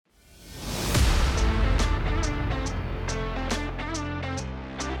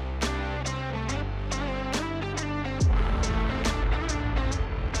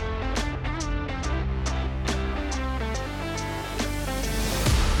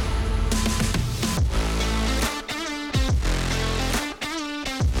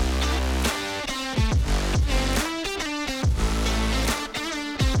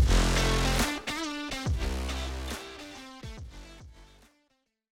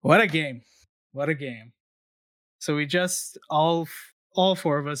What a game. What a game. So we just all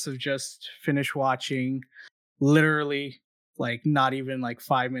four of us have just finished watching literally like not even like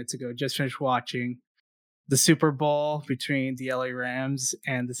 5 minutes ago, just finished watching the Super Bowl between the LA Rams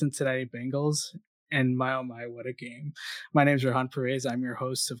and the Cincinnati Bengals. And my oh my, what a game. My name is Rohan Perez. I'm your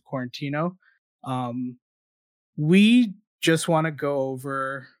host of Quarantino. We just want to go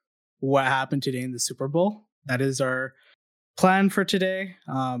over what happened today in the Super Bowl. That is our plan for today.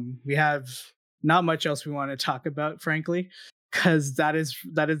 We have not much else we want to talk about, frankly, because that is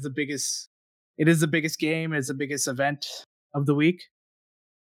the biggest. It is the biggest game. It's the biggest event of the week.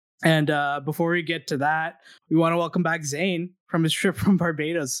 And before we get to that, we want to welcome back Zane from his trip from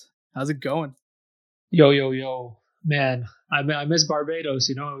Barbados. How's it going? Yo, man! I miss Barbados.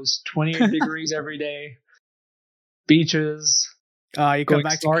 You know, it was 28 degrees every day, beaches. You come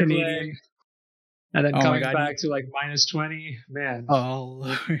back to Canadian. And then coming back to like minus 20, man. Oh,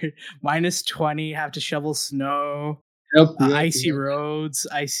 Lord. Minus 20, have to shovel snow. Yep. Icy roads,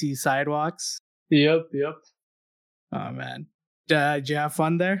 icy sidewalks. Yep. Oh, man. Did you have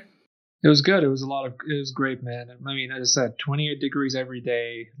fun there? It was good. It was great, man. I mean, as I said, 28 degrees every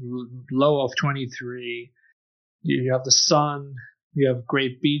day, low of 23. You have the sun. You have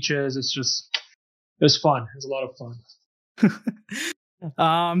great beaches. It was fun. It was a lot of fun.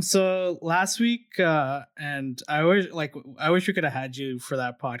 So last week, and I wish we could have had you for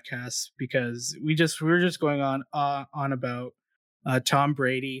that podcast because we were just going on about Tom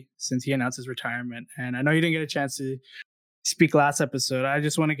Brady since he announced his retirement, and I know you didn't get a chance to speak last episode. I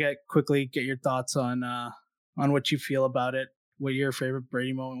just want to quickly get your thoughts on what you feel about it, what your favorite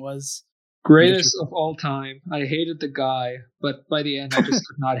Brady moment was. Greatest of all time. I hated the guy, but by the end, I just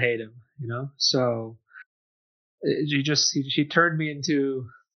could not hate him. You know, so. She turned me into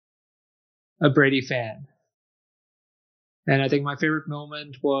a Brady fan. And I think my favorite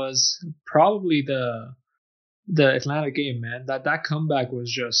moment was probably the Atlanta game, man. That comeback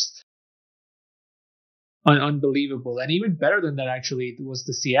was just unbelievable. And even better than that, actually, was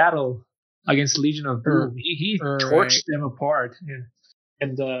the Seattle against Legion of Boom. He torched them apart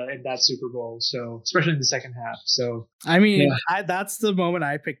in that Super Bowl. So especially in the second half. So I mean, yeah. That's the moment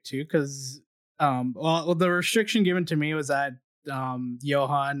I picked too, because the restriction given to me was that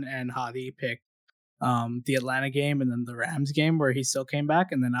Johan and Hadi picked the Atlanta game and then the Rams game where he still came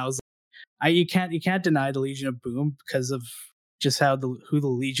back, and then I was like, you can't deny the Legion of Boom because of just who the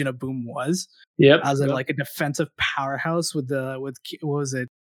Legion of Boom was. Yep. I was like a defensive powerhouse with what was it?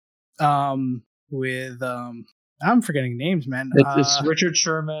 I'm forgetting names, man. It's Richard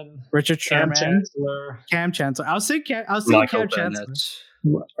Sherman, Cam Chancellor. I'll say Cam Chancellor.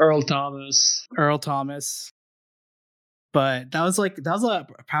 Earl Thomas. But that was a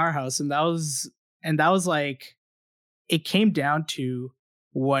powerhouse, and that was like it came down to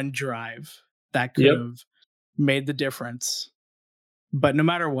one drive that could have made the difference. But no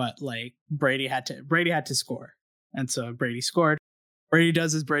matter what, like Brady had to score. And so Brady scored. Brady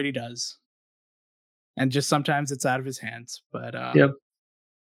does as Brady does. And just sometimes it's out of his hands. But I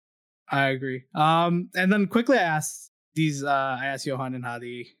agree. And then quickly I asked Johan and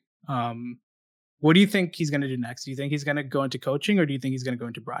Hadi, what do you think he's going to do next? Do you think he's going to go into coaching, or do you think he's going to go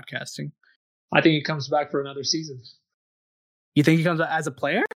into broadcasting? I think he comes back for another season. You think he comes back as a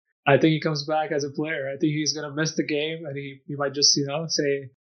player? I think he comes back as a player. I think he's going to miss the game, and he might just, say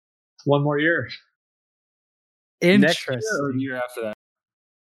one more year. Interesting. Next year or the year after that?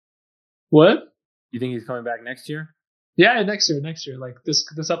 What? You think he's coming back next year? Yeah, next year, like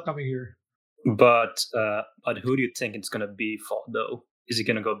this upcoming year. But who do you think it's going to be for, though? Is he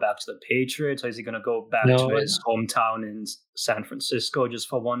going to go back to the Patriots, or is he going to go back to his hometown in San Francisco just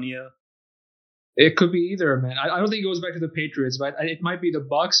for 1 year? It could be either, man. I don't think he goes back to the Patriots, but it might be the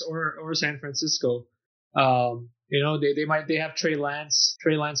Bucks or San Francisco. They have Trey Lance.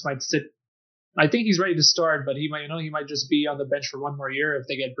 Trey Lance might sit. I think he's ready to start, but he might just be on the bench for one more year if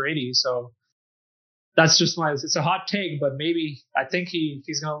they get Brady. So that's just it's a hot take, but maybe I think he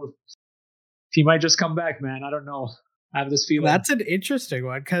might just come back, man. I don't know. I have this feeling. That's an interesting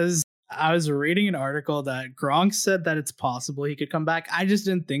one, because I was reading an article that Gronk said that it's possible he could come back. I just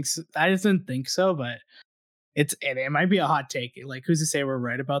didn't think so, but it might be a hot take. Like, who's to say we're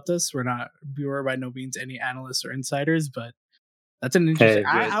right about this? We were by no means any analysts or insiders, but that's an interesting.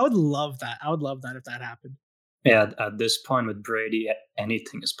 I would love that. I would love that if that happened. Yeah, at this point with Brady,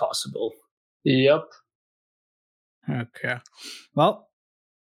 anything is possible. Yep. Okay. Well,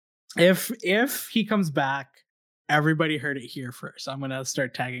 if he comes back, everybody heard it here first. I'm gonna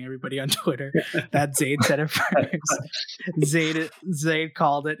start tagging everybody on Twitter that Zayd said it first. Zayd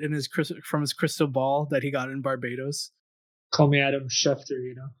called it from his crystal ball that he got in Barbados. Call me Adam Schefter,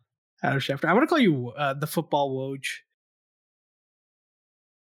 Adam Schefter. I want to call you the football Woj.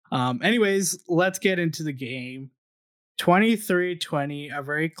 Anyways, let's get into the game. 23-20, a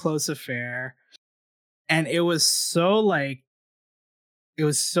very close affair. And it was so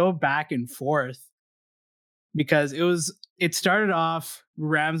back and forth because it started off,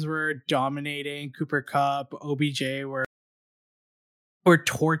 Rams were dominating, Cooper Kupp, OBJ were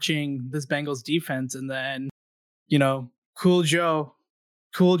torching this Bengals defense, and then, Cool Joe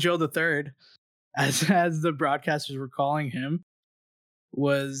the third, as the broadcasters were calling him,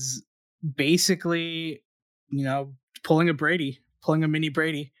 was basically, pulling a mini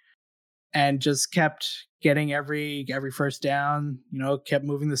Brady, and just kept getting every first down, kept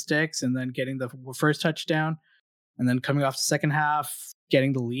moving the sticks, and then getting the first touchdown, and then coming off the second half,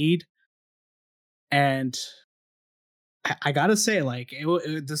 getting the lead. And I gotta say,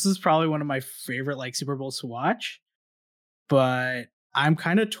 this is probably one of my favorite Super Bowls to watch, but I'm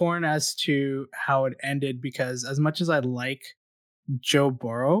kind of torn as to how it ended, because as much as I like Joe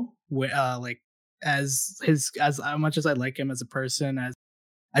Burrow, as much as I like him as a person,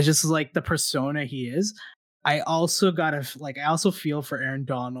 as just the persona he is, I also feel for Aaron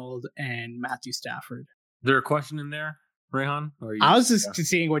Donald and Matthew Stafford. Is there a question in there, Rehan? I was just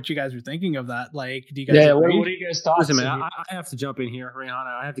seeing what you guys were thinking of that. Do you guys? Yeah, what are you guys thoughts? Listen, man, I have to jump in here, Rehan.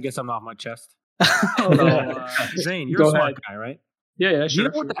 I have to get something off my chest. Zane, you're Go a smart ahead. guy, right? Yeah, sure. Do you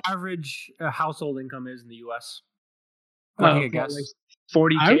know what the average household income is in the U.S.? I guess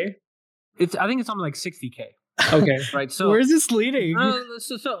 40K. I think it's something like 60K. Okay, right. So where's this leading?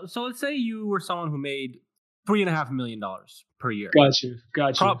 So let's say you were someone who made $3.5 million per year. Got you.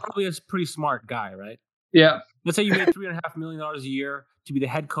 Probably a pretty smart guy, right? Yeah. Let's say you made $3.5 million a year to be the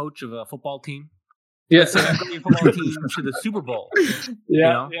head coach of a football team. Yeah. Let's say you bring your football team to the Super Bowl.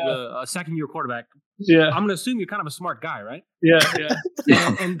 Yeah. A second-year quarterback. Yeah. I'm going to assume you're kind of a smart guy, right? Yeah.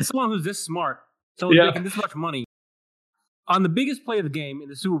 and someone who's this smart, someone who's making this much money, on the biggest play of the game in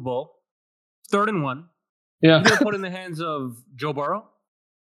the Super Bowl, 3rd and 1. Yeah. You're going to put it in the hands of Joe Burrow?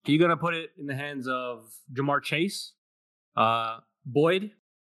 Are you going to put it in the hands of Jamar Chase, Boyd,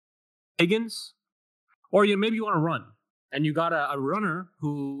 Higgins? Or maybe you want to run, and you got a runner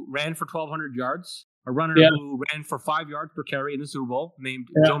who ran for 1,200 yards, a runner who ran for 5 yards per carry in the Super Bowl named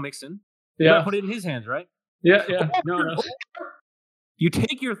Joe Mixon. You got to put it in his hands, right? Yeah. No. You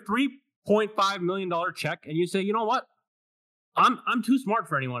take your $3.5 million check and you say, you know what? I'm too smart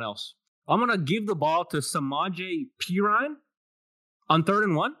for anyone else. I'm going to give the ball to Samaje Perine on 3rd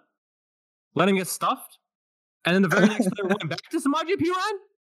and 1. Let him get stuffed. And then the very next play, we're going back to Samaje Perine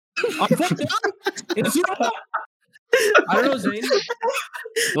on 4th down. It's I don't know, Zane.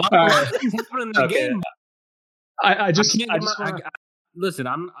 A lot of things happen in the game. Listen,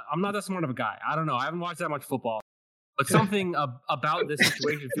 I'm not that smart of a guy. I don't know. I haven't watched that much football. But something about this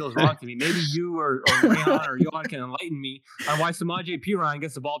situation feels wrong to me. Maybe you or Rehan or Johan can enlighten me on why Samaje Perine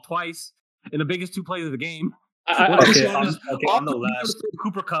gets the ball twice in the biggest 2 plays of the game. On the last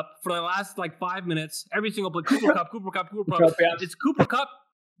Cooper Kupp for the last 5 minutes. Every single play, Cooper Kupp. It's Cooper Kupp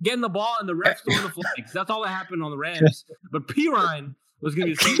getting the ball and the refs throwing the flags. That's all that happened on the Rams. But Perine was going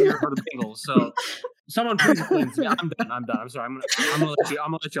to be the savior for the Bengals. So someone please explain. Yeah, I'm done. I'm sorry. I'm gonna let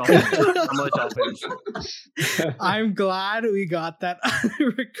y'all finish. I'm glad we got that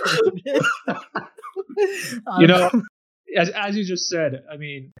recorded. As you just said, I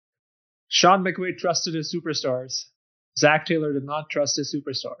mean, Sean McVay trusted his superstars. Zach Taylor did not trust his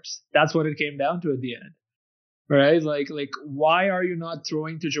superstars. That's what it came down to at the end. Right? Like why are you not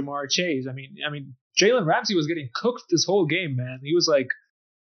throwing to Jamar Chase? I mean, Jalen Ramsey was getting cooked this whole game, man. He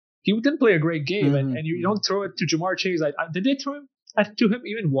didn't play a great game, and you don't throw it to Jamar Chase. Did they throw him to him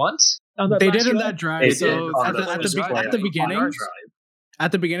even once? They did in that drive. So at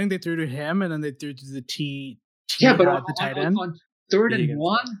the beginning, they threw to him, and then they threw to the T. Yeah, but the tight end on 3rd and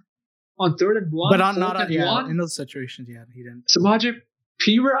 1. On 3rd and 1, but not in those situations. Yeah, he didn't. Samaje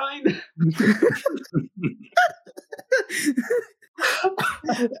Perine.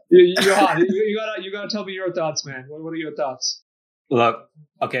 You gotta tell me your thoughts, man. What are your thoughts? Look,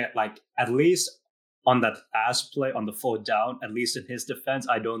 okay, at least on that last play on the 4th down, at least in his defense,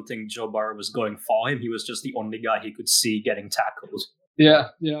 I don't think Joe Burrow was going for him. He was just the only guy he could see getting tackled. Yeah.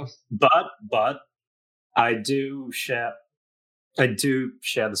 But I do share the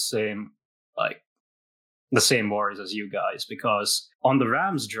same worries as you guys, because on the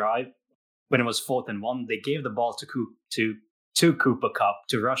Rams drive, when it was 4th and 1, they gave the ball to Cooper Kupp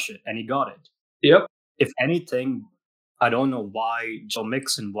to rush it, and he got it. Yep. If anything, I don't know why Joe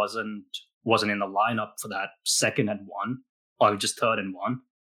Mixon wasn't in the lineup for that 2nd and 1 or just 3rd and 1.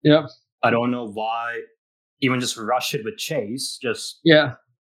 Yep. I don't know why even just rush it with Chase,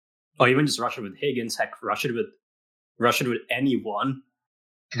 or even just rush it with Higgins. Heck, rush it with anyone.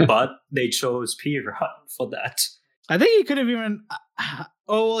 But they chose P-Run for that. I think he could have even.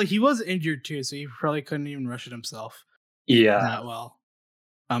 He was injured too, so he probably couldn't even rush it himself. Yeah, that well.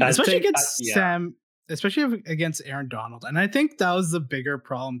 Especially against Aaron Donald, and I think that was the bigger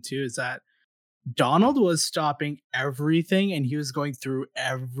problem too. Is that Donald was stopping everything, and he was going through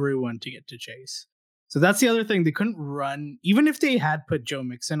everyone to get to Chase. So that's the other thing. They couldn't run, even if they had put Joe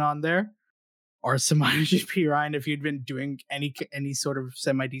Mixon on there or Samaje Perine, if you'd been doing any sort of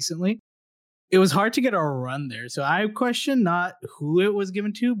semi-decently. It was hard to get a run there. So I question not who it was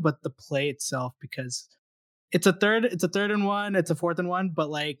given to, but the play itself, because it's a third and 1, it's a 4th and 1,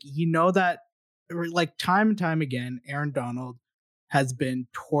 but that time and time again, Aaron Donald has been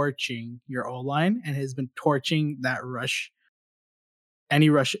torching your O-line and has been torching that any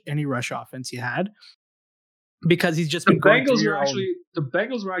rush offense he had, because he's just been going through the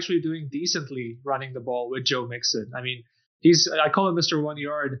Bengals were actually doing decently running the ball with Joe Mixon. I mean, I call him Mr. 1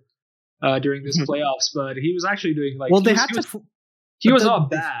 Yard during this playoffs, but he was actually doing he was not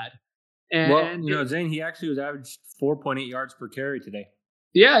bad. And Zane, he actually was averaged 4.8 yards per carry today.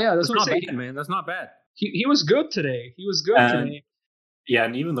 Yeah, that's what I'm saying, bad, man. That's not bad. He was good today. Today. Yeah,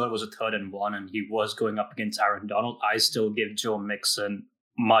 and even though it was a 3rd and 1 and he was going up against Aaron Donald, I still give Joe Mixon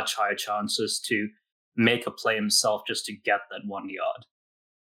much higher chances to make a play himself just to get that 1 yard.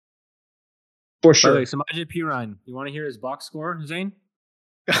 For sure. Samaje Perine, you want to hear his box score, Zane?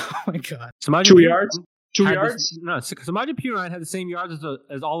 Oh my God. 2 yards? 2 yards? Samaje Perine had the same yards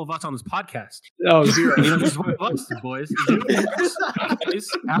as all of us on this podcast. Oh, 0. Just one of us, boys. 0 yards,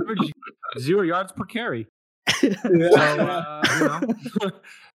 average 0 yards per carry. Yeah. So,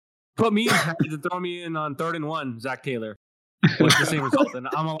 put me in to throw me in on 3rd and 1, Zach Taylor. What's the same result? And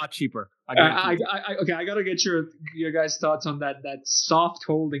I'm a lot cheaper. I gotta get your guys' thoughts on that soft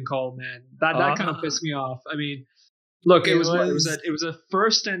holding call, man. That kind of pissed me off. I mean, look, it was a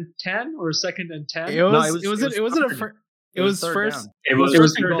 1st and 10 or a 2nd and 10. It was first and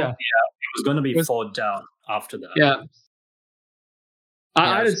goal. Yeah, it was going to be 4th down after that. Yeah.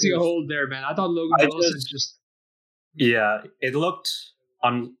 I didn't see a hold there, man. I thought Logan Wilson just. Yeah, it looked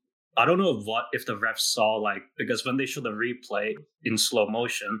I don't know if the refs saw, because when they showed the replay in slow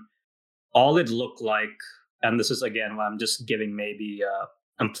motion, all it looked like, and this is again why I'm just giving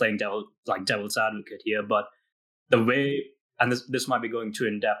I'm playing devil's advocate here, but the way, and this might be going too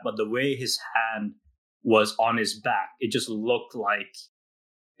in depth, but the way his hand was on his back, it just looked like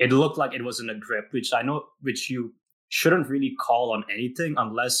it was in a grip, which you shouldn't really call on anything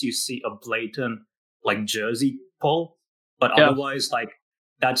unless you see a blatant jersey pull, but otherwise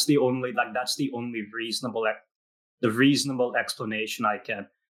that's the only reasonable explanation I can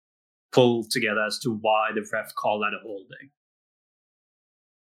pull together as to why the ref called that a holding.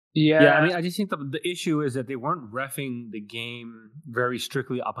 Yeah, I mean, I just think the issue is that they weren't reffing the game very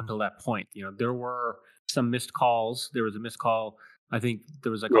strictly up until that point. There were some missed calls. There was a missed call. I think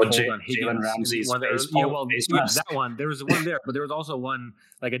there was a hold on Higgins. Ramsey's that one. There was one there, but there was also one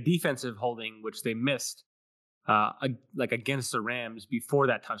a defensive holding which they missed. Against the Rams before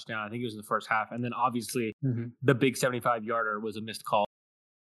that touchdown. I think it was in the first half. And then obviously the big 75-yarder was a missed call.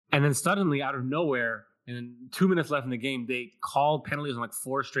 And then suddenly out of nowhere, and 2 minutes left in the game, they called penalties on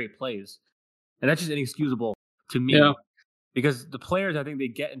 4 straight plays. And that's just inexcusable to me. Yeah. Because the players, I think they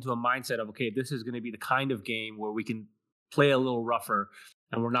get into a mindset of, okay, this is going to be the kind of game where we can play a little rougher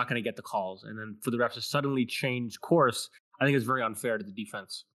and we're not going to get the calls. And then for the refs to suddenly change course, I think it's very unfair to the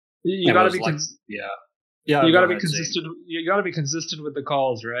defense. You got to be Yeah, you got to be consistent. You got to be consistent with the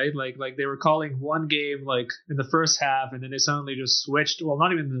calls, right? Like they were calling one game in the first half, and then they suddenly just switched. Well,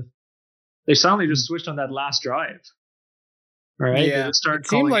 not even they suddenly just switched on that last drive, right? Yeah, they just started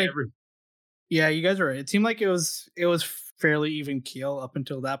calling Yeah, you guys are right. It seemed like it was fairly even keel up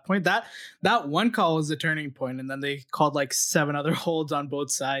until that point. That one call was the turning point, and then they called 7 other holds on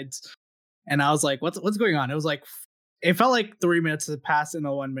both sides, and I was like, "What's going on?" It felt like 3 minutes had passed in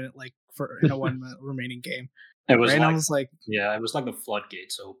a 1 minute in a 1 minute remaining game. It was right? I was like, yeah, it was like the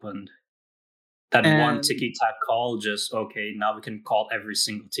floodgates opened. That one ticky tack call, just okay. Now we can call every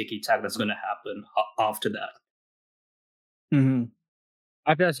single ticky tack that's going to happen after that. Mm-hmm.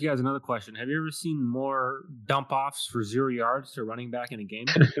 I have to ask you guys another question. Have you ever seen more dump offs for 0 yards to running back in a game?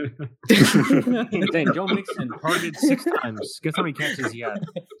 Joe Mixon targeted 6 times. Guess how many catches he had?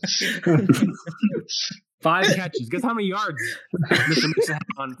 5 catches. Guess how many yards Mr. Mixon had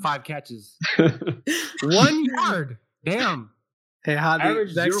on 5 catches? 1 yard. Damn. Hey,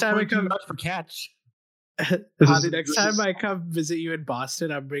 Hadi, next time I come per catch. The next time I come visit you in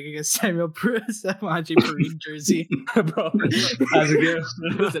Boston, I'm bringing a Samaje Perine jersey. Bro, as a gift.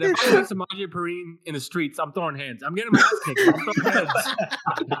 Listen, if I see Samaje Perine in the streets, I'm throwing hands. I'm getting my ass kicked. I'm throwing hands.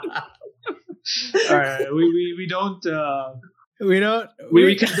 All right, we don't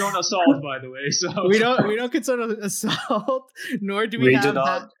we condone assault, by the way. So we don't condone assault, nor do we have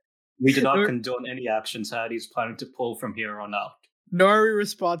that. We do not condone any actions that he's planning to pull from here on out. Nor are we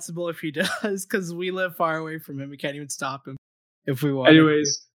responsible if he does, because we live far away from him. We can't even stop him if we want.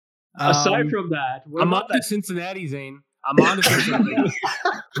 Anyways, aside from that, I'm on to Cincinnati, Zane. I'm on to Cincinnati.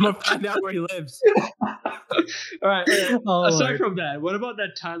 I'm gonna find out where he lives. All right. Aside from that, what about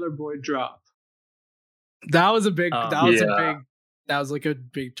that Tyler Boyd drop? That was a big. That was like a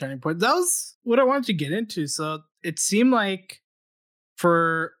big turning point. That was what I wanted to get into. So it seemed like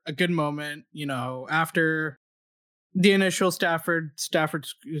for a good moment, after the initial Stafford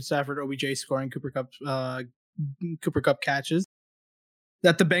OBJ scoring Cooper Kupp catches,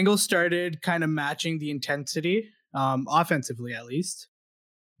 that the Bengals started kind of matching the intensity, offensively at least.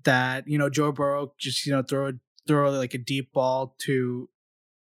 That Joe Burrow just throw like a deep ball to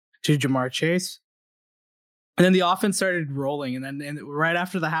Jamar Chase, and then the offense started rolling, and then right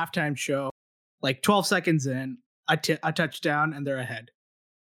after the halftime show, like 12 seconds in, a touchdown, and they're ahead.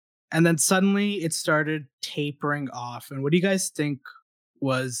 And then suddenly it started tapering off. And what do you guys think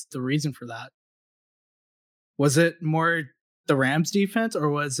was the reason for that? Was it more the Rams defense, or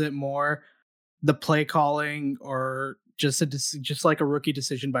was it more the play calling, or just like a rookie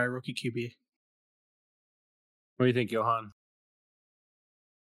decision by a rookie QB? What do you think, Johan?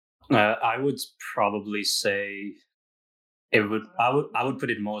 I would probably say I would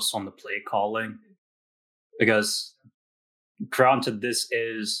put it most on the play calling, because granted, this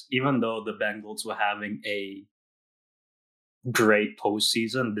is, even though the Bengals were having a great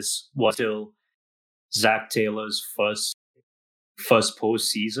postseason, this was still Zach Taylor's first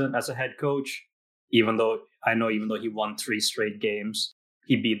postseason as a head coach. Even though he won 3 straight games,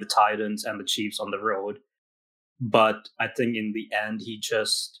 he beat the Titans and the Chiefs on the road. But I think in the end, he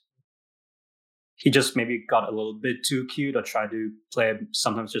just maybe got a little bit too cute, or tried to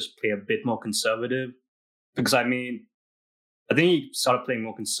sometimes just play a bit more conservative. Because I think he started playing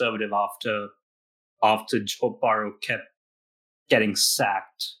more conservative after Joe Burrow kept getting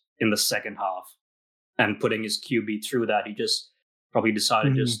sacked in the second half and putting his QB through that. He just probably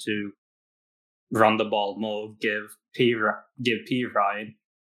decided just to run the ball more, give P. Ryan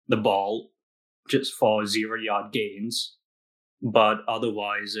the ball just for 0-yard gains. But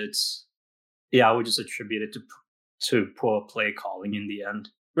otherwise, I would just attribute it to poor play calling in the end.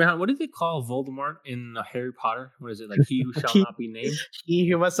 Rehan, what did they call Voldemort in Harry Potter? What is it, like he who shall not be named? He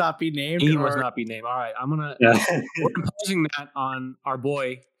who must not be named. He must not be named. All right, we're imposing that on our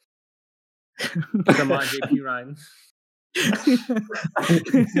boy, Samaje Perine.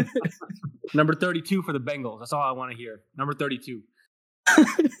 Number 32 for the Bengals. That's all I want to hear. Number 32.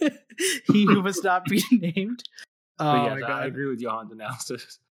 He who must not be named. Oh yes, my God. I agree with Johan's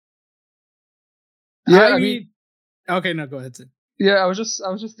analysis. Yeah, I mean, okay, no, go ahead, Sid. Yeah, I was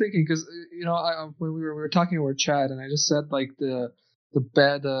just thinking, because when we were talking over chat, and I just said like the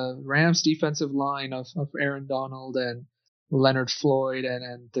Rams defensive line of Aaron Donald and Leonard Floyd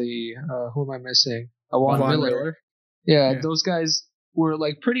and the who am I missing? Von Miller. Yeah, those guys were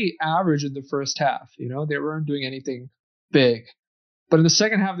like pretty average in the first half. They weren't doing anything big, but in the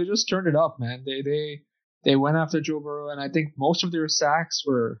second half they just turned it up, man. They went after Joe Burrow, and I think most of their sacks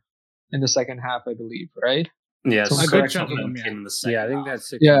were in the second half, I believe, right? Yes, a good chunk of them, in the second I think half. that's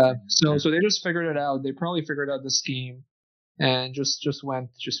 6. Yeah. So they just figured it out. They probably figured out the scheme, and just went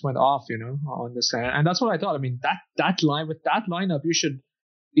off, on this end. And that's what I thought. I mean, that line with that lineup, you should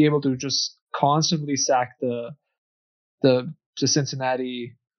be able to just constantly sack the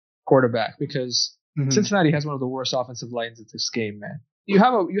Cincinnati quarterback, because Cincinnati has one of the worst offensive lines in this game, man. You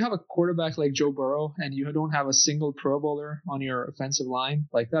have a quarterback like Joe Burrow, and you don't have a single Pro Bowler on your offensive line.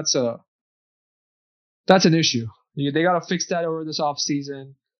 Like that's an issue. They got to fix that over this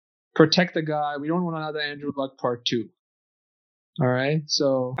offseason. Protect the guy. We don't want another Andrew Luck part 2. All right.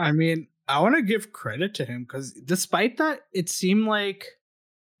 So I mean, I want to give credit to him, because despite that, it seemed like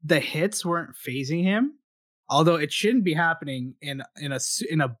the hits weren't phasing him. Although it shouldn't be happening in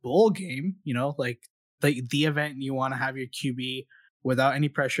a bowl game, like the event you want to have your QB without any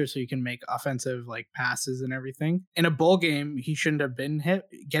pressure, so you can make offensive like passes and everything. In a bowl game, he shouldn't have been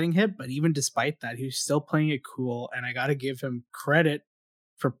getting hit, but even despite that, he's still playing it cool, and I got to give him credit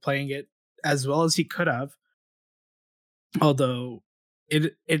for playing it as well as he could have. Although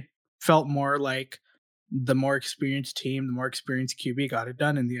it felt more like the more experienced team, the more experienced QB got it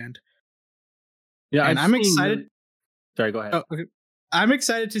done in the end. Yeah, and I'm excited. Sorry, go ahead. Oh, okay. I'm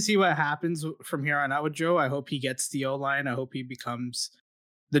excited to see what happens from here on out with Joe. I hope he gets the O-line. I hope he becomes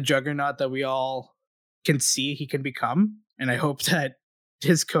the juggernaut that we all can see he can become. And I hope that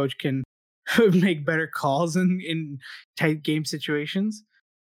his coach can make better calls in tight game situations.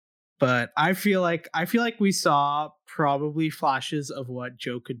 But I feel like we saw probably flashes of what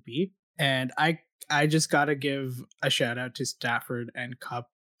Joe could be. And I just gotta give a shout out to Stafford and Kupp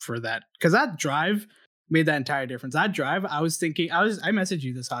for that. Because that drive made that entire difference. That drive, I messaged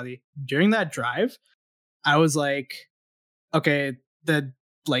you this, Hadi. During that drive, I was like, okay,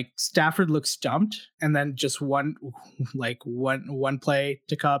 Stafford looks stumped, and then just one play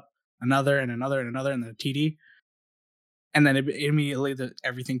to Kupp, another and another and another, and then a TD, and then immediately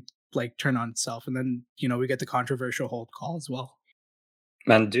everything turned on itself, and then we get the controversial hold call as well.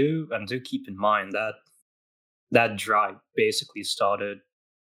 And do keep in mind that drive basically started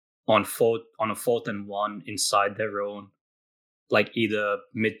on a 4th and 1 inside their own, either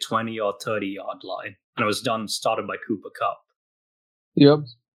mid 20 or 30-yard line, and it was started by Cooper Kupp. Yep.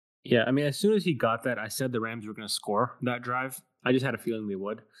 Yeah, I mean, as soon as he got that, I said the Rams were going to score that drive. I just had a feeling they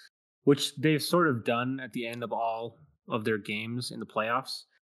would, which they've sort of done at the end of all of their games in the playoffs.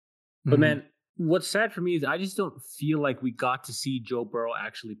 But man, what's sad for me is I just don't feel like we got to see Joe Burrow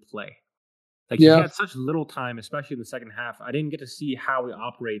actually play. He had such little time, especially in the second half. I didn't get to see how he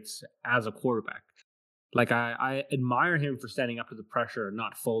operates as a quarterback. I admire him for standing up to the pressure,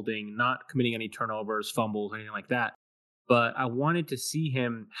 not folding, not committing any turnovers, fumbles, anything like that. But I wanted to see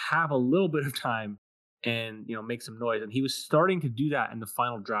him have a little bit of time and make some noise. And he was starting to do that in the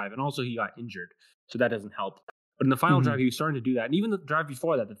final drive. And also he got injured, so that doesn't help. But in the final drive, he was starting to do that. And even the drive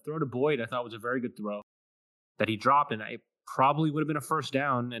before that, the throw to Boyd, I thought was a very good throw that he dropped. And it probably would have been a first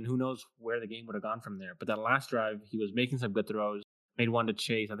down. And who knows where the game would have gone from there. But that last drive, he was making some good throws, made one to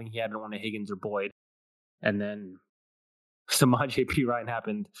Chase. I think he had one to Higgins or Boyd. And then Samaje P. Ryan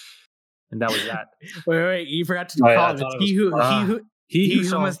happened. And that was that. wait, you forgot to call it.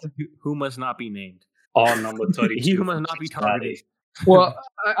 Who must not be named. On number 32. He who must not be targeted. Well,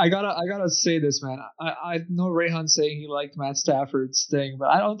 I gotta say this, man. I know Rayhan saying he liked Matt Stafford's thing, but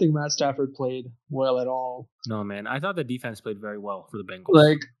I don't think Matt Stafford played well at all. No, man. I thought the defense played very well for the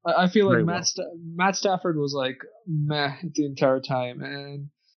Bengals. I feel like Matt Stafford was meh the entire time, and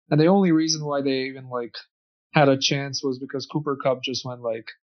the only reason why they even had a chance was because Cooper Kupp just went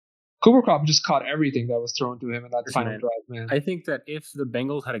Cooper Kupp just caught everything that was thrown to him in that final drive, man. I think that if the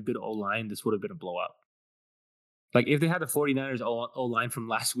Bengals had a good O-line, this would have been a blowout. If they had the 49ers O-line from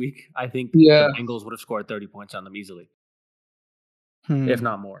last week, I think the Bengals would have scored 30 points on them easily, if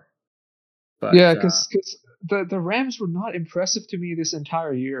not more. But, because the Rams were not impressive to me this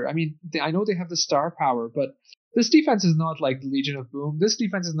entire year. I mean, I know they have the star power, but this defense is not like the Legion of Boom. This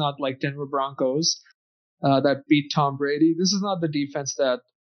defense is not like Denver Broncos that beat Tom Brady. This is not the defense that,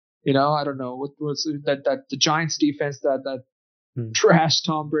 I don't know, what was that the Giants defense that trashed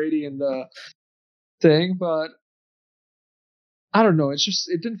Tom Brady in the thing, but I don't know. It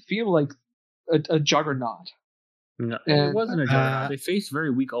didn't feel like a juggernaut. No, it wasn't a juggernaut. They faced very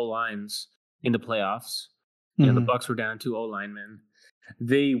weak O-lines in the playoffs. The Bucs were down 2 O-linemen.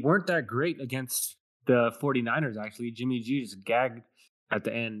 They weren't that great against the 49ers, actually. Jimmy G just gagged at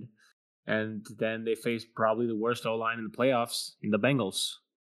the end. And then they faced probably the worst O-line in the playoffs in the Bengals.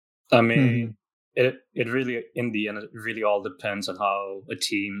 I mean, it really, in the end, it really all depends on how a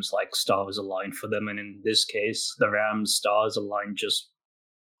team's stars align for them. And in this case, the Rams' stars align just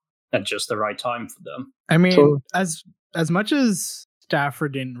at just the right time for them. I mean, as much as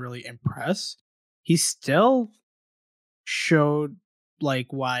Stafford didn't really impress, he still showed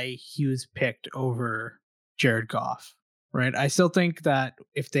why he was picked over Jared Goff, right? I still think that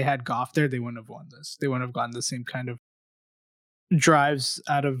if they had Goff there, they wouldn't have won this. They wouldn't have gotten the same kind of drives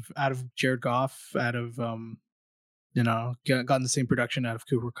out of Jared Goff, out of gotten the same production out of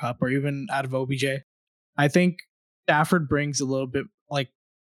Cooper Kupp, or even out of OBJ. I think Stafford brings a little bit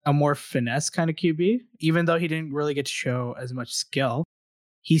a more finesse kind of QB, even though he didn't really get to show as much skill.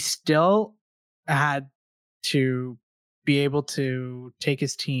 He still had to be able to take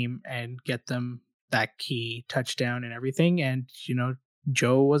his team and get them that key touchdown and everything, and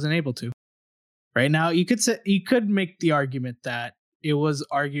Joe wasn't able to. Right now, you could make the argument that it was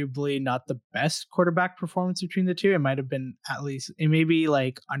arguably not the best quarterback performance between the two. It might have been, at least, it may be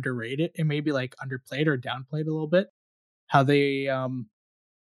underrated. It may be underplayed or downplayed a little bit how they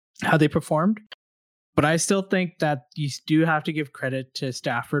performed. But I still think that you do have to give credit to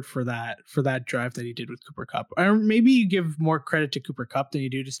Stafford for that drive that he did with Cooper Kupp. Or maybe you give more credit to Cooper Kupp than you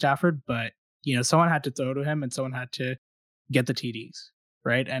do to Stafford. But someone had to throw to him and someone had to get the TDs.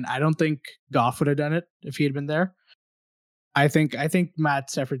 right? And I don't think Goff would have done it if he had been there. I think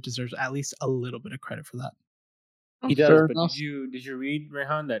Matt Stafford deserves at least a little bit of credit for that. He does, Fair but enough. did you read,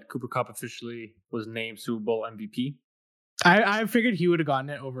 Rehan, that Cooper Kupp officially was named Super Bowl MVP? I figured he would have gotten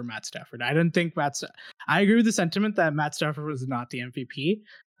it over Matt Stafford. I didn't think I agree with the sentiment that Matt Stafford was not the MVP.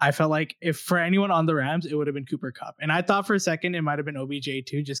 I felt like if for anyone on the Rams, it would have been Cooper Kupp. And I thought for a second it might have been OBJ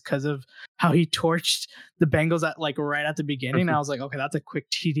too, just because of how he torched the Bengals at like right at the beginning. And I was like, okay, that's a quick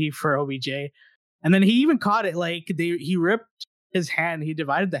TD for OBJ. And then he even caught it. Like he ripped his hand, he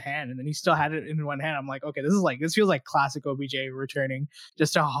divided the hand, and then he still had it in one hand. I'm like, okay, this feels like classic OBJ returning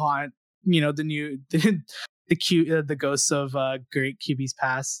just to haunt, the ghosts of great QBs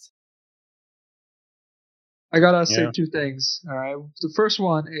past. I gotta say two things. All right, the first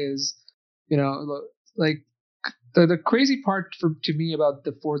one is, like the crazy part to me about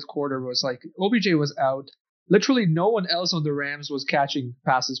the fourth quarter was like OBJ was out. Literally, no one else on the Rams was catching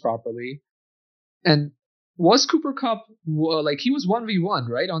passes properly, and was Cooper Kupp like he was 1v1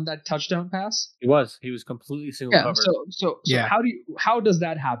 right on that touchdown pass? He was completely single covered. So how does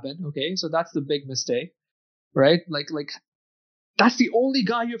that happen? Okay, so that's the big mistake, right? Like that's the only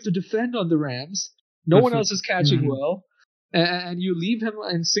guy you have to defend on the Rams. No one else is catching well, and you leave him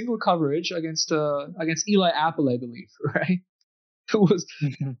in single coverage against Eli Apple, I believe, right? It was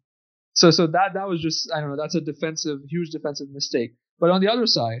so that was just, I don't know. That's a huge defensive mistake. But on the other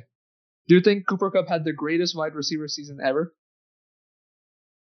side, do you think Cooper Kupp had the greatest wide receiver season ever?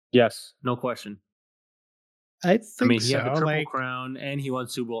 Yes, no question. I mean, he had the Triple Crown, and he won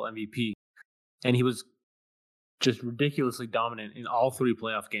Super Bowl MVP, and he was just ridiculously dominant in all three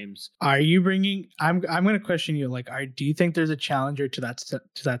playoff games. Are you bringing? I'm going to question you. Like, do you think there's a challenger to that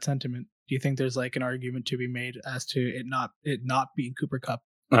sentiment? Do you think there's like an argument to be made as to it not being Cooper Kupp?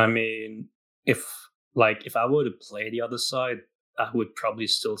 I mean, if I were to play the other side, I would probably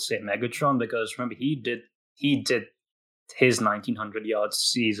still say Megatron, because remember he did his 1900 yards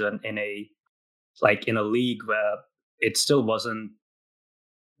season in a league where it still wasn't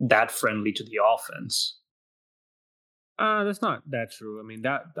that friendly to the offense. That's not that true. I mean,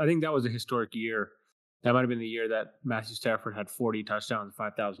 I think that was a historic year. That might have been the year that Matthew Stafford had 40 touchdowns,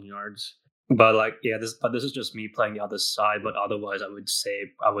 5,000 yards. But this is just me playing the other side. But otherwise, I would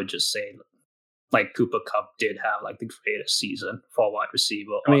just say like Cooper Kupp did have like the greatest season for a wide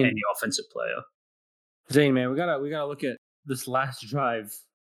receiver or any offensive player. Zane, man, we gotta look at this last drive,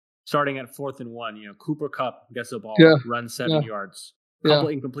 starting at 4th and 1. Cooper Kupp gets the ball, runs 7 yards. Couple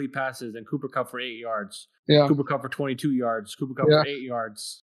incomplete passes, and Cooper Kupp for 8 yards. Yeah. Cooper Kupp for 22 yards. Cooper Kupp for 8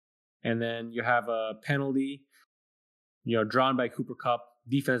 yards. And then you have a penalty, drawn by Cooper Kupp,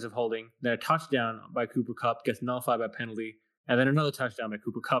 defensive holding. Then a touchdown by Cooper Kupp gets nullified by penalty. And then another touchdown by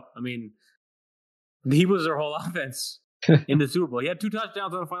Cooper Kupp. I mean, he was their whole offense in the Super Bowl. He had 2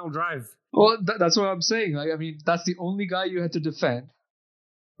 touchdowns on the final drive. Well, that's what I'm saying. Like, I mean, that's the only guy you had to defend,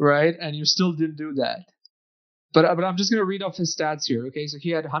 right? And you still didn't do that. But I'm just going to read off his stats here. Okay, so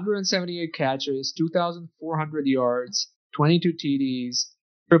he had 178 catches, 2,400 yards, 22 TDs,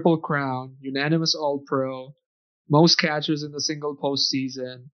 Triple Crown, unanimous All-Pro, most catches in the single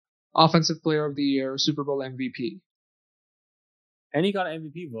postseason, Offensive Player of the Year, Super Bowl MVP. And he got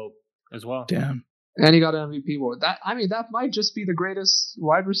an MVP vote as well. Damn. And he got an MVP vote. That might just be the greatest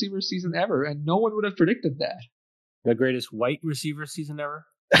wide receiver season ever, and no one would have predicted that. The greatest white receiver season ever?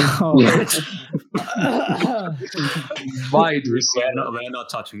 Wide receiver. We're not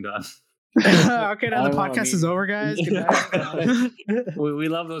touching that. Okay, now the podcast is over, guys. we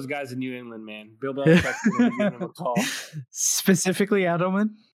love those guys in New England, man. Bill Belichick giving them a call. Specifically Edelman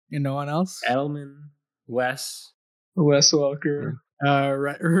and no one else. Edelman, Wes Welker,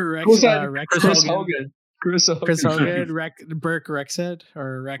 Chris Hogan. Chris Hogan, Burke Rexhead,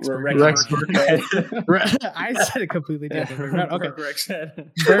 or Rex Burkhead. I said it completely different. Okay,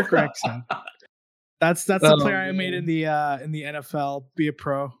 Burke Rexhead. That's the player I made in the NFL. Be a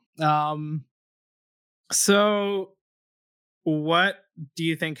pro. So what do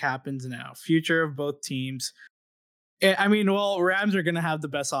you think happens now? Future of both teams. I mean, well, Rams are going to have the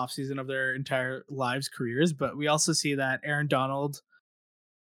best offseason of their entire lives, careers, but we also see that Aaron Donald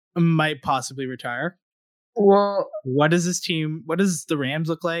might possibly retire. Well, what does the Rams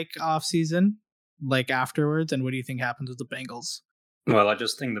look like off season, like afterwards, and what do you think happens with the Bengals? Well, I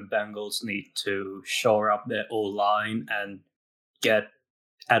just think the Bengals need to shore up their O-line and get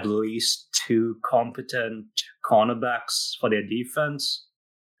at least 2 competent cornerbacks for their defense.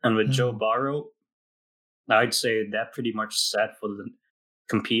 And with Joe Burrow, I'd say they're pretty much set for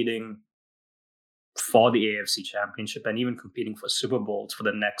competing for the AFC Championship and even competing for Super Bowls for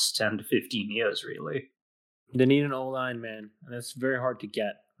the next 10 to 15 years, really. They need an O-line, man, and it's very hard to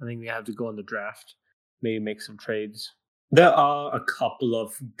get. I think they have to go in the draft, maybe make some trades. There are a couple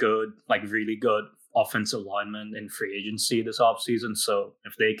of good, like really good offensive linemen in free agency this offseason. So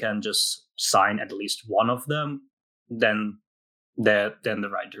if they can just sign at least one of them, then they're in the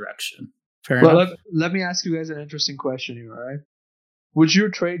right direction. Fair enough. Let me ask you guys an interesting question here, all right? Would you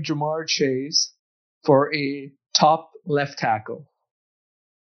trade Jamar Chase for a top left tackle?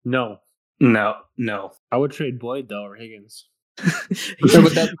 No. I would trade Boyd, though, or Higgins.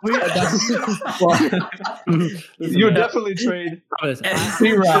 You definitely trade.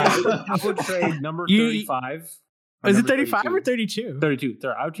 I would trade number 35. Is it 35 or 32? 32.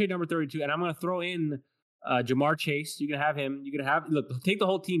 I would trade number 32, and I'm going to throw in Jamar Chase. You can have him. You can have take the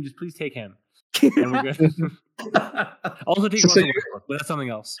whole team. Just please take him. And we're good. Also take Russell Westbrook, but that's something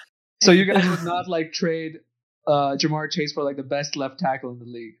else. So you guys would not trade Jamar Chase for the best left tackle in the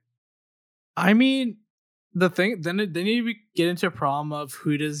league? I mean, the thing then you get into a problem of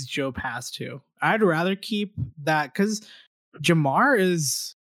who does Joe pass to. I'd rather keep that because Jamar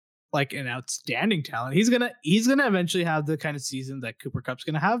is an outstanding talent. He's gonna eventually have the kind of season that Cooper Kupp's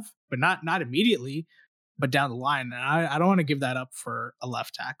gonna have, but not immediately, but down the line. And I don't want to give that up for a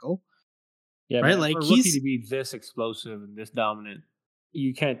left tackle. Yeah, right. For a rookie to be this explosive and this dominant,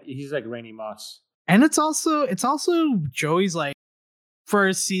 you can't. He's like Randy Moss. And it's also Joey's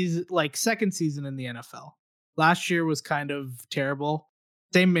first season, second season in the NFL. Last year was kind of terrible.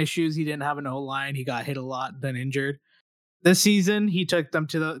 Same issues. He didn't have an O-line. He got hit a lot, then injured. This season, he took them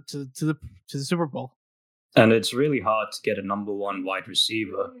to the Super Bowl. And it's really hard to get a number one wide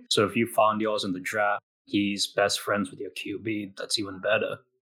receiver. So if you found yours in the draft, he's best friends with your QB. That's even better.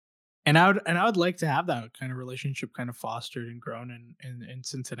 And I would like to have that kind of relationship kind of fostered and grown in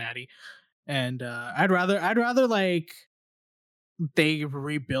Cincinnati. And I'd rather they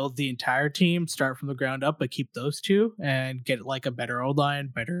rebuild the entire team, start from the ground up, but keep those two and get a better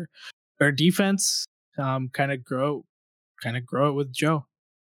O-line, better defense. Kind of grow it with Joe,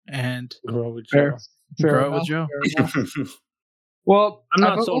 and grow with Joe. Grow it with Joe. Well, I'm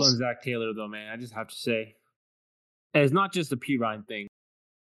not sold on Zach Taylor though, man. I just have to say, and it's not just the P. Ryan thing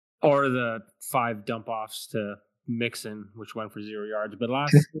or the 5 dump offs to Mixon, which went for 0 yards, but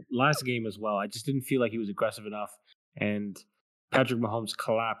last game as well. I just didn't feel like he was aggressive enough, and Patrick Mahomes'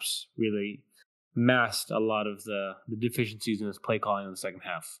 collapse really masked a lot of the deficiencies in his play calling in the second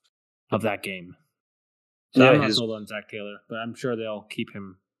half of that game. So I'm not sold on Zach Taylor, but I'm sure they'll keep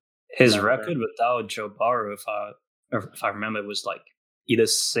him. His record without Joe Burrow, if I remember, it was either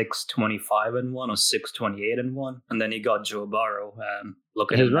 6-25-1 or 6-28-1, and then he got Joe Burrow.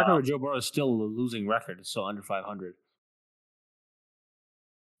 Look at his record with Joe Burrow is still a losing record. It's still under 500.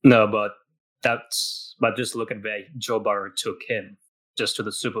 No, but just look at where Joe Burrow took him, just to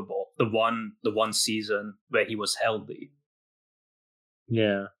the Super Bowl. The one season where he was healthy.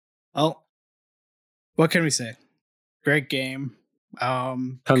 Yeah. Well, what can we say? Great game.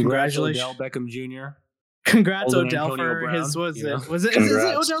 Congratulations, Odell Beckham Jr. Congrats, Odell, for his. Was it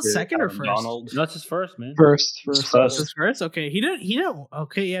Odell's second or first? Donald. That's his first, man. First. His first. Okay, he didn't.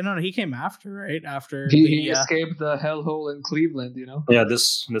 Okay, yeah, no, he came after, right? After he escaped the hellhole in Cleveland, Yeah,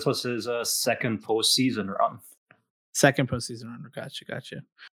 this was his second postseason run. Second postseason run. Gotcha.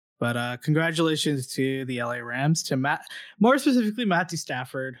 But congratulations to the LA Rams, to Matt, more specifically Matthew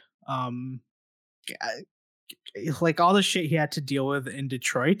Stafford. All the shit he had to deal with in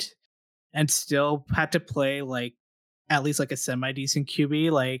Detroit, and still had to play at least a semi-decent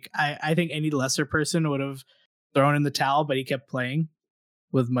QB. I think any lesser person would have thrown in the towel, but he kept playing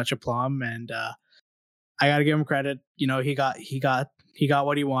with much aplomb, and I gotta give him credit. He got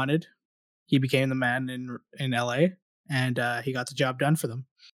what he wanted. He became the man in LA, and he got the job done for them.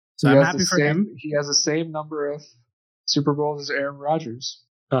 So I'm happy for him. He has the same number of Super Bowls as Aaron Rodgers.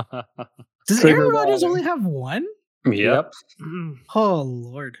 Does Aaron Rodgers only have one? Yep. Oh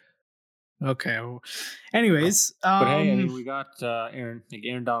Lord. Okay. Well, anyways, but hey, I mean, we got Aaron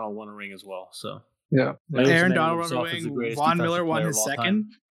Donald won a ring as well. So yeah, Aaron Donald won a ring. Von Miller won his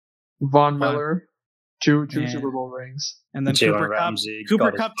second. Von Miller, two Super Bowl rings, and then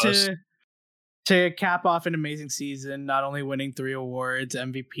Cooper Kupp to cap off an amazing season. Not only winning 3 awards,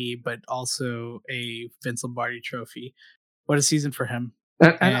 MVP, but also a Vince Lombardi Trophy. What a season for him!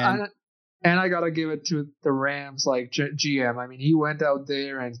 And I gotta give it to the Rams, GM. I mean, he went out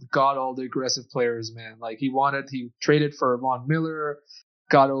there and got all the aggressive players, man. He traded for Von Miller,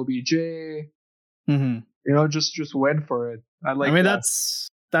 got OBJ. Mm-hmm. Just went for it. That's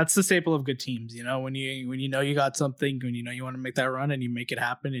the staple of good teams. When you know you got something, when you want to make that run and you make it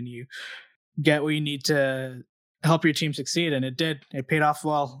happen and you get what you need to help your team succeed, and it did. It paid off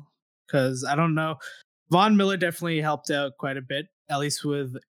well, because I don't know. Von Miller definitely helped out quite a bit, at least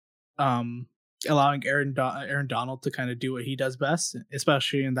with allowing Aaron Donald to kind of do what he does best,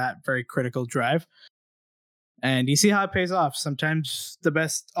 especially in that very critical drive. And you see how it pays off. Sometimes the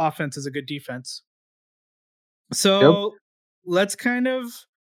best offense is a good defense. So let's kind of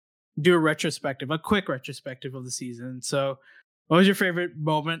do a quick retrospective of the season. So what was your favorite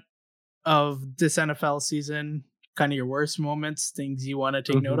moment of this NFL season? Kind of your worst moments, things you want to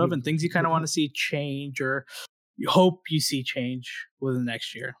take note of, and things you kind of want to see change or you hope you see change within the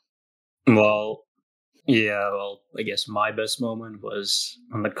next year. Well, I guess my best moment was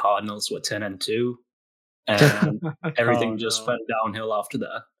when the Cardinals were 10-2, and everything just went downhill after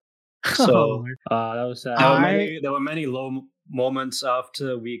that. So that was sad. There were many low moments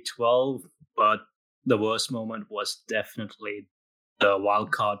after Week 12, but the worst moment was definitely the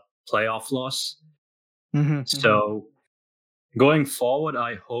wild card playoff loss. So going forward,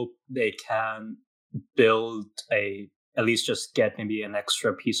 I hope they can build at least just get maybe an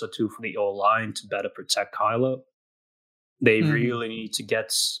extra piece or two for the O-line to better protect Kyler. They really need to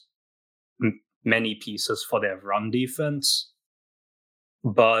get many pieces for their run defense.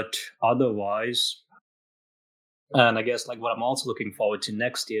 But otherwise, and I guess like what I'm also looking forward to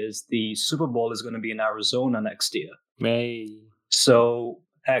next year is the Super Bowl is going to be in Arizona next year. So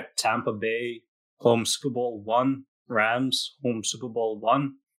heck, Tampa Bay, home Super Bowl 1, Rams, home Super Bowl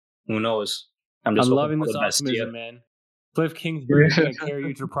 1. Who knows? I'm loving this optimism, man. Cliff Kingsbury is going to carry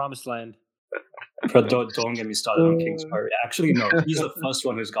you to promised land. But don't get me started on Kingsbury. Actually, no, he's the first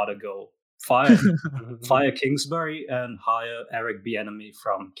one who's got to go. Fire Kingsbury and hire Eric Bieniemy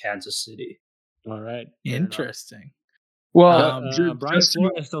from Kansas City. All right. Interesting. Well, Brian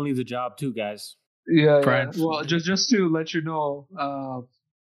Flores still needs a job too, guys. Yeah. Well, just to let you know,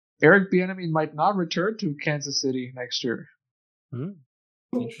 Eric Bieniemy might not return to Kansas City next year.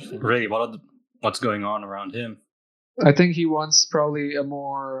 Interesting. Really, what's going on around him? I think he wants probably he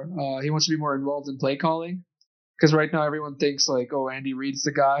wants to be more involved in play calling, because right now everyone thinks like, oh, Andy Reid's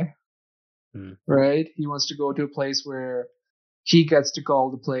the guy, right? He wants to go to a place where he gets to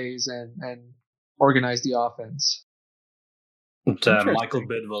call the plays and organize the offense. Michael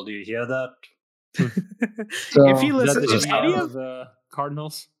Bidwell, do you hear that? So, if he listens to any of the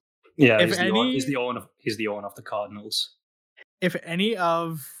Cardinals, he's the owner of the Cardinals. If any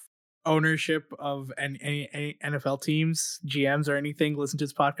of ownership of any NFL teams, GMs or anything listen to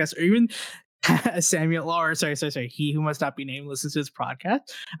this podcast, or even he who must not be named listens to this podcast,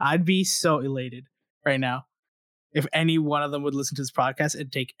 I'd be so elated right now if any one of them would listen to this podcast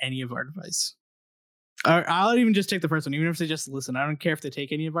and take any of our advice. Or I'll even just take the first one, even if they just listen. I don't care if they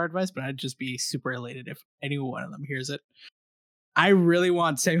take any of our advice, but I'd just be super elated if any one of them hears it. I really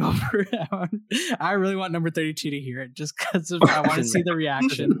want Samuel Brown. I really want number 32 to hear it, just because I want to see the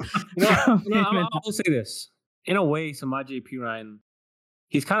reaction. I'll say this. In a way, Samaje Perine,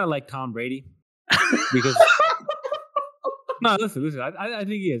 he's kind of like Tom Brady. Because no, listen. I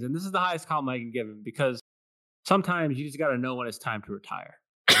think he is, and this is the highest compliment I can give him, because sometimes you just got to know when it's time to retire.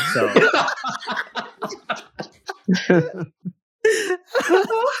 So.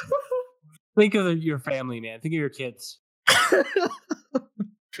 Think of your family, man. Think of your kids.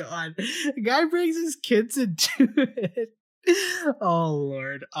 God, the guy brings his kids into it. Oh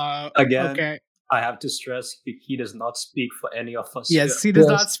Lord. Again, okay. I have to stress he does not speak for any of us. Yes, he does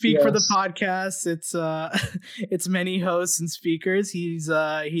not speak for the podcast. It's many hosts and speakers. He's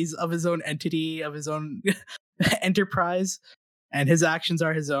of his own entity, of his own enterprise, and his actions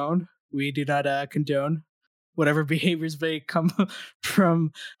are his own. We do not condone whatever behaviors may come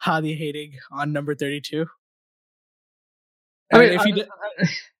from Hadi hating on number 32. I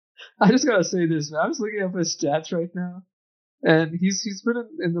just gotta say this, man. I was looking up his stats right now, and he's been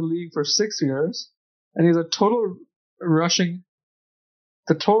in the league for 6 years, and he's his total rushing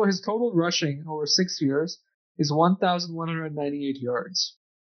over 6 years is 1,198 yards.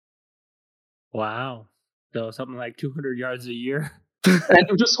 Wow, so something like 200 yards a year.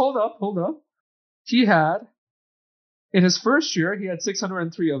 And just hold up. He had in his first year he had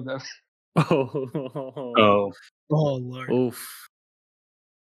 603 of them. Oh Lord. Oof.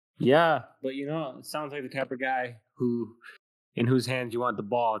 Yeah, but it sounds like the type of guy in whose hands you want the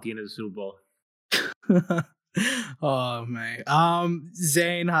ball at the end of the Super Bowl. Oh man.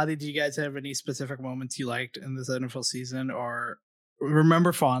 Zane, how did you guys have any specific moments you liked in this NFL season, or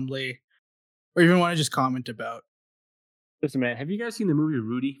remember fondly, or even want to just comment about? Listen, man, have you guys seen the movie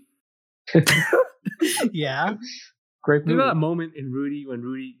Rudy? Yeah. Great movie. You know that moment in Rudy when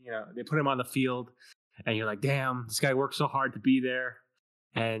Rudy, they put him on the field and you're like, damn, this guy worked so hard to be there.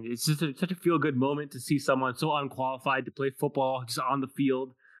 And it's just such a feel-good moment to see someone so unqualified to play football, just on the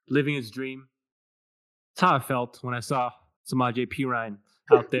field, living his dream. That's how I felt when I saw Samaje Perine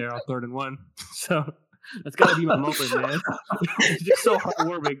out there on 3rd and 1. So that's got to be my moment, man. It's just so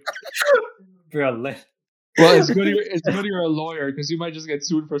heartwarming. Bro, well, it's good you're a lawyer because you might just get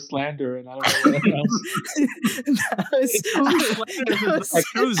sued for slander, and I don't know what else.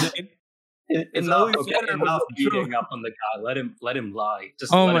 It's not okay enough beating up on the guy. Let him lie.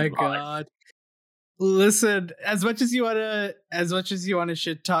 Just oh let my him lie. God. Listen, as much as you wanna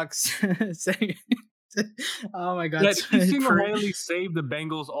shit talk saying oh my God. Yeah, he single-handedly saved the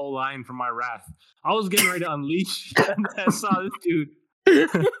Bengals O-line from my wrath. I was getting ready to unleash, and I saw this dude.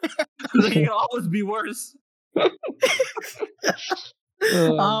 Like, it can always be worse. As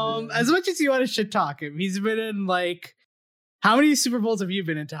much as you want to shit talk him, he's been in like, how many Super Bowls have you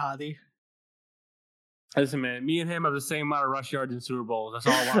been into, Hadi? Listen, man, me and him have the same amount of rush yards in Super Bowls. That's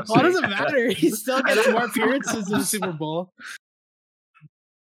all I want to say. What does it matter? He still gets more appearances in the Super Bowl.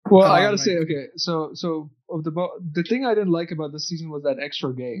 Well, I gotta say, okay, so of the thing I didn't like about this season was that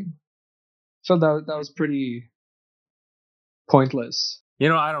extra game. So that was pretty pointless. You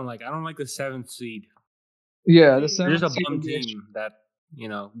know, I don't like the 7th seed. Yeah, the 7th There's a seed bum team that, you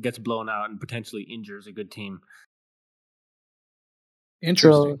know, gets blown out and potentially injures a good team.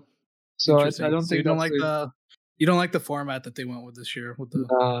 Interesting. So I don't think you don't like the format that they went with this year with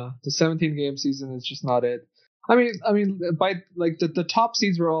the 17 game season is just not it. I mean, by like the top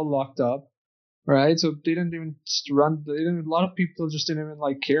seeds were all locked up, right? So they didn't even run. A lot of people just didn't even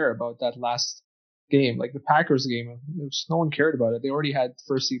like care about that last game, like the Packers game. No one cared about it. They already had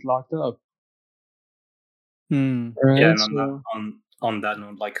first seed locked up. Right? Yeah, and on that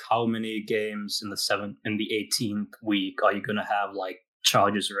note, like how many games in the 18th week are you gonna have like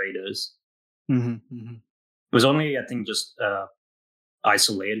Chargers Raiders? Mm-hmm. It was only, I think, just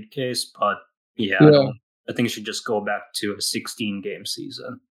isolated case, but yeah. I think it should just go back to a 16-game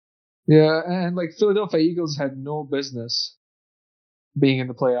season. Yeah, and like Philadelphia Eagles had no business being in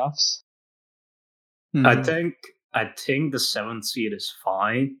the playoffs. Mm-hmm. I think the 7th seed is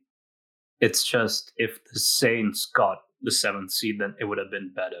fine. It's just if the Saints got the 7th seed, then it would have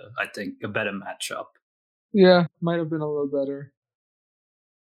been better. I think a better matchup. Yeah, might have been a little better.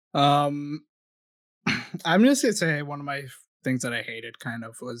 I'm gonna say one of my things that I hated kind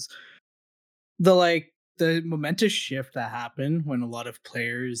of was the momentous shift that happened when a lot of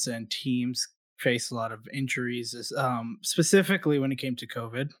players and teams faced a lot of injuries, specifically when it came to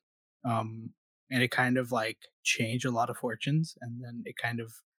COVID. And it kind of like changed a lot of fortunes. And then it kind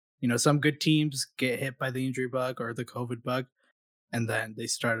of, you know, some good teams get hit by the injury bug or the COVID bug, and then they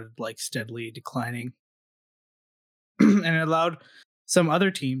started like steadily declining. And it allowed some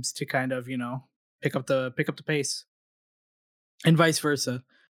other teams to kind of, you know, pick up the pace, and vice versa.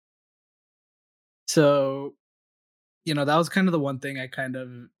 So, you know, that was kind of the one thing I kind of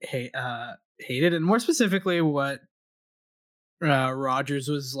hated, and more specifically, what Rodgers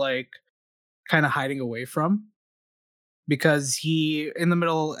was like kind of hiding away from, because he, in the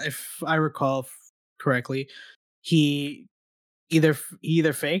middle, if I recall correctly, he either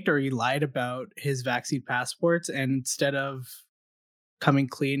faked or he lied about his vaccine passports, and instead of coming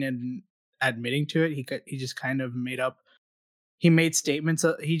clean and admitting to it, he just kind of made up. He made statements.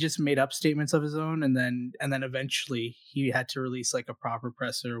 He just made up statements of his own, and then eventually he had to release like a proper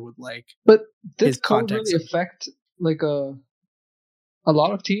presser with like. But did COVID really affect like a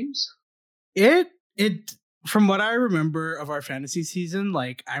lot of teams? It from what I remember of our fantasy season,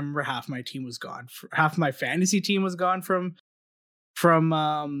 like I remember half my team was gone. Half my fantasy team was gone from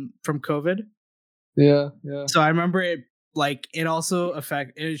COVID. Yeah. So I remember it. Like it also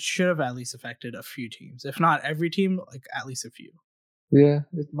it should have at least affected a few teams, if not every team, like at least a few. Yeah,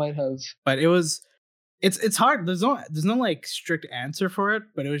 it might have. But it's hard. There's no like strict answer for it,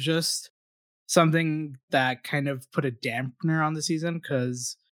 but it was just something that kind of put a dampener on the season,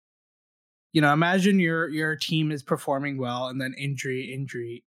 because, you know, imagine your team is performing well and then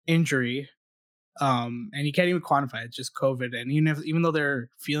injury, and you can't even quantify it. It's just COVID, and even though they're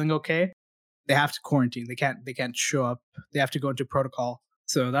feeling okay, they have to quarantine. They can't show up. They have to go into protocol.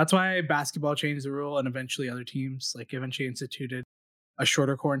 So that's why basketball changed the rule, and eventually other teams like eventually instituted a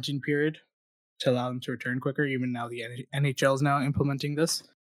shorter quarantine period to allow them to return quicker. Even now the NHL is now implementing this.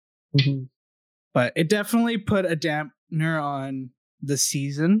 Mm-hmm. But it definitely put a dampener on the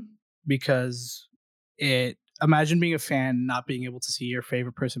season, because imagine being a fan, not being able to see your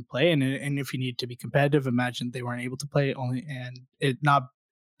favorite person play, and if you need to be competitive, imagine they weren't able to play and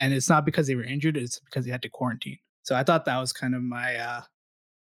it's not because they were injured, it's because they had to quarantine. So I thought that was kind of my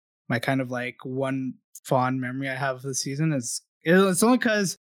kind of like one fond memory I have of the season. It's only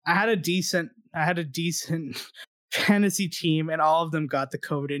because I had a decent fantasy team, and all of them got the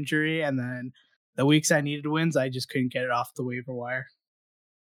COVID injury, and then the weeks I needed wins, I just couldn't get it off the waiver wire.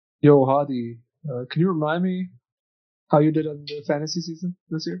 Yo, Hadi, can you remind me how you did on the fantasy season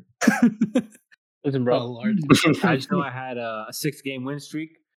this year? Listen, bro. Oh Lord. I just know I had a 6-game win streak,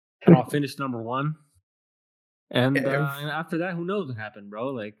 and I'll finish number 1. And after that, who knows what happened, bro?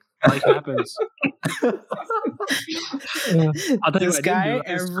 Like, life happens. I'll tell you This what guy,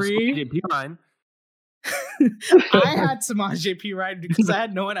 I had Samaj P. Ryan because I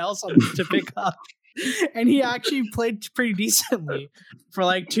had no one else to pick up. And he actually played pretty decently for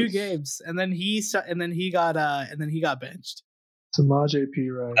like 2 games. And then he got benched. Samaj P.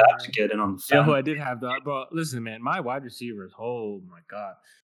 Ryan. I have to get in on the fan. I did have that, bro. Listen, man, my wide receivers. Oh my god,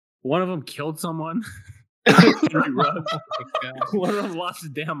 one of them killed someone. One of them lost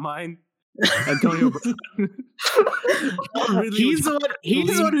his damn mind. Antonio Brown. He's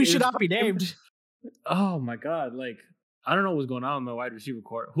the one who should not be named. Oh my god, like I don't know what's going on with my wide receiver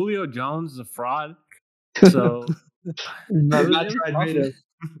core. Julio Jones is a fraud. So it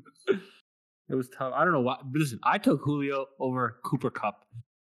was tough. I don't know why. But listen, I took Julio over Cooper Kupp.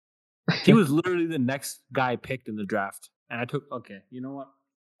 He was literally the next guy picked in the draft. And I took, okay, you know what?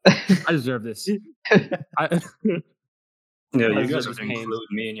 I deserve this. You guys are going to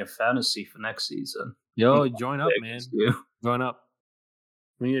include me in your fantasy for next season. Yo, join up, man. Join up.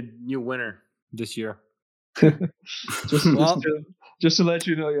 We need a new winner this year. Just to let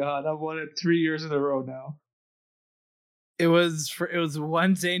you know, Johan, I've won it 3 years in a row now. It was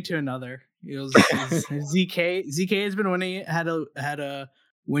one day to another. It was ZK. ZK has been winning it. Had a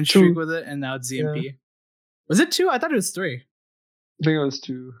win streak with it, and now it's ZMP. Yeah. Was it 2? I thought it was 3. I think it was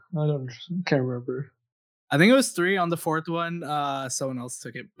 2. I can't remember. I think it was 3 on the 4th one. Someone else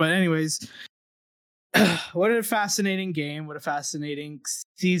took it. But anyways, what a fascinating game. What a fascinating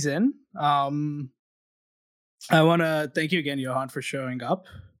season. I want to thank you again, Johan, for showing up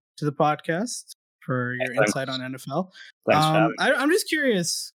to the podcast, for your insight on NFL. Thanks for having me. I'm just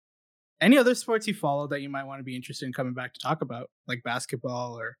curious, any other sports you follow that you might want to be interested in coming back to talk about, like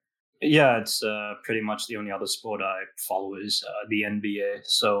basketball or... Yeah, it's pretty much the only other sport I follow is the NBA.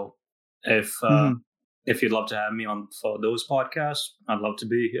 So if you'd love to have me on for those podcasts, I'd love to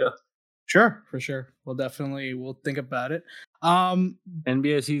be here. Sure, for sure. We'll think about it.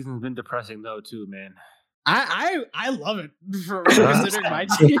 NBA season's been depressing though too, man. I love it for considering my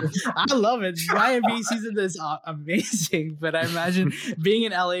team. I love it. My NBA season is amazing, but I imagine being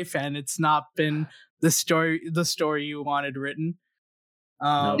an LA fan, it's not been the story you wanted written.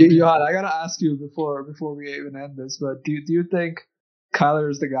 Johan, I gotta ask you before we even end this, but do you think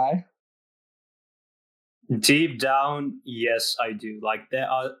Kyler is the guy? Deep down, yes, I do. Like there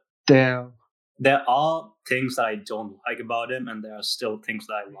are things that I don't like about him, and there are still things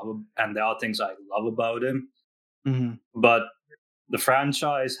that I love, and there are things I love about him. Mm-hmm. But the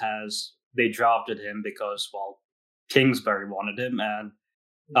franchise they drafted him because, well, Kingsbury wanted him, and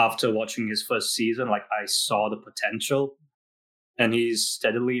after watching his first season, like I saw the potential, and he's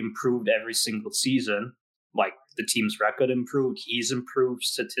steadily improved every single season. Like the team's record improved, he's improved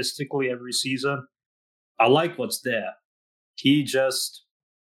statistically every season. I like what's there. He just,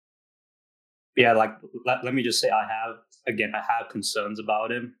 let me just say, I have concerns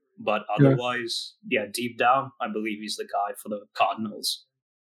about him, but otherwise, deep down, I believe he's the guy for the Cardinals.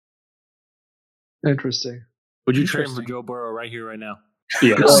 Interesting. Would you trade him for Joe Burrow right here, right now?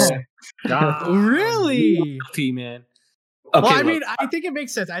 Yes. Really? Man. Okay, well, I mean, I think it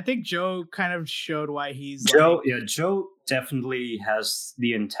makes sense. I think Joe kind of showed why he's Joe definitely has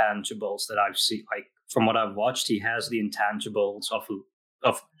the intangibles that I've seen. Like from what I've watched, he has the intangibles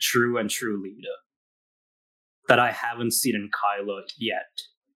of true leader that I haven't seen in Kyler yet.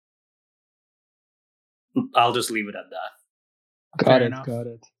 I'll just leave it at that. Got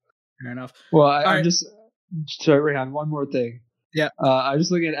it. Fair enough. Well, I'm just sorry, Rehan. One more thing. Yeah. I'm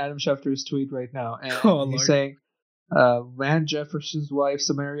just looking at Adam Schefter's tweet right now, and he's saying, Van Jefferson's wife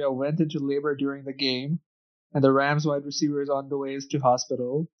Samaria went into labor during the game, and the Rams wide receiver is on the way to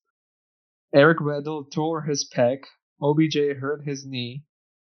hospital. Eric Weddle tore his pec. OBJ hurt his knee.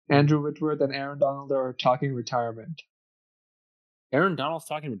 Andrew Whitworth and Aaron Donald are talking retirement. Aaron Donald's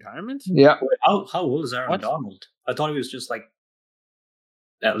talking retirement? Yeah. Wait, how old is Aaron Donald? I thought he was just like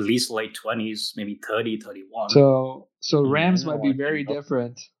at least late 20s, maybe 30, 31. So Rams might be very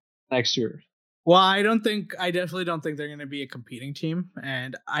different next year. Well, I definitely don't think they're going to be a competing team.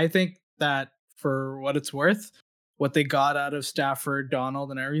 And I think that for what it's worth, what they got out of Stafford, Donald,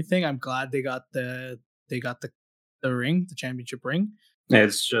 and everything, I'm glad they got the ring, the championship ring.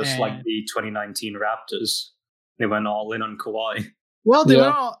 It's just like the 2019 Raptors. They went all in on Kawhi. Well,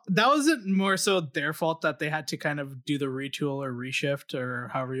 that wasn't more so their fault that they had to kind of do the retool or reshift or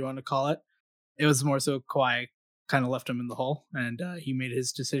however you want to call it. it was more so Kawhi kind of left him in the hole, and he made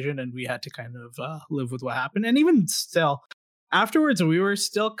his decision, and we had to kind of live with what happened. And even still, afterwards, we were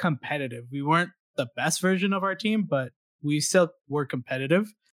still competitive. We weren't the best version of our team, but we still were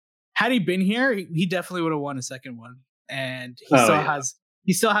competitive. Had he been here, he definitely would have won a second one, and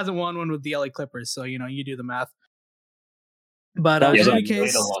he still hasn't won one with the LA Clippers. So you do the math. But in any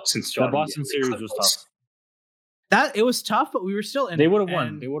case, the Boston series was tough. That it was tough, but we were still in. They would have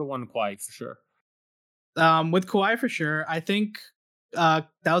won. They would have won Kawhi for sure. With Kawhi for sure. I think that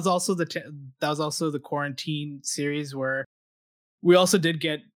was also the quarantine series where we also did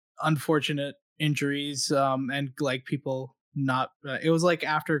get unfortunate injuries and like people not. It was like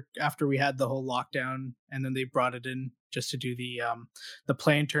after we had the whole lockdown, and then they brought it in just to do the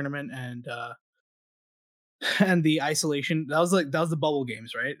play-in tournament and the isolation. That was the bubble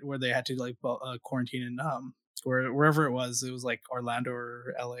games, right? Where they had to like quarantine and wherever it was like Orlando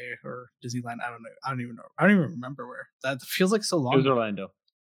or LA or Disneyland. I don't know. I don't even know. I don't even remember where. That feels like so long. It was Orlando.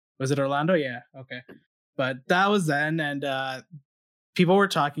 Was it Orlando? Yeah. Okay. But that was then, and people were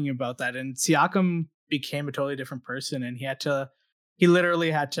talking about that, and Siakam became a totally different person, and he literally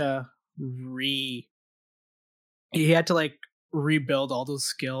had to like rebuild all those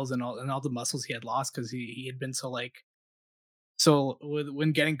skills and all the muscles he had lost because he had been so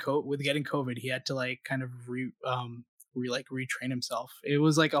with getting COVID, he had to like kind of retrain himself. It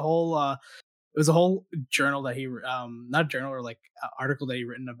was like a whole journal that he not journal or like article that he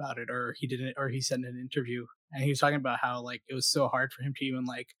written about it, or he said in an interview, and he was talking about how like it was so hard for him to even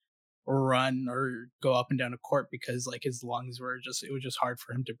like run or go up and down a court because like his lungs it was just hard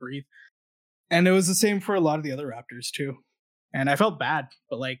for him to breathe. And it was the same for a lot of the other Raptors too. And I felt bad,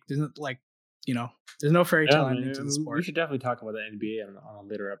 but like there's no fairy tale ending to the sport. We should definitely talk about the NBA on a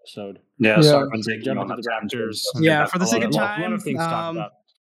later episode. Yeah. So jump into the Raptors. Yeah, for the second time. A lot of things to talk about.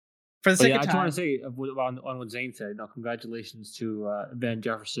 For the second time. I just want to say on what Zane said. Congratulations to Van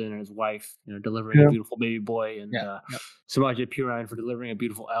Jefferson and his wife, delivering a beautiful baby boy, and Samaje Perine for delivering a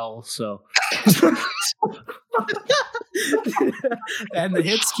beautiful L. So. And the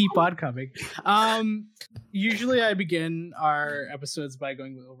hits keep on coming. Usually I begin our episodes by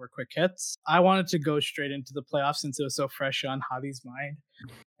going over quick hits. I wanted to go straight into the playoffs since it was so fresh on Javi's mind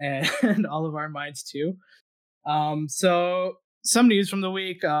and all of our minds too. So some news from the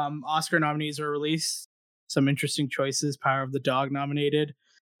week. Oscar nominees were released. Some interesting choices. Power of the Dog nominated.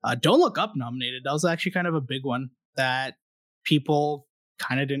 Don't Look Up nominated. That was actually kind of a big one that people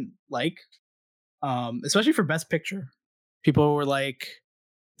kind of didn't like. Especially for Best Picture. People were like,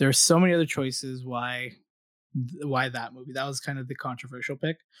 there's so many other choices. Why that movie? That was kind of the controversial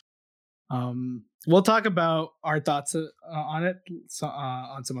pick. We'll talk about our thoughts on it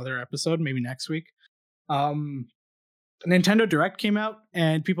on some other episode, maybe next week. Nintendo Direct came out,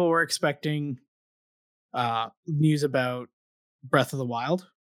 and people were expecting news about Breath of the Wild,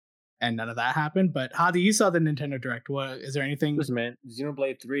 and none of that happened. But Hadi, you saw the Nintendo Direct. Is there anything? Listen, man,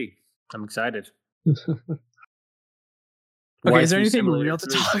 Xenoblade 3. I'm excited. Okay, is there anything real to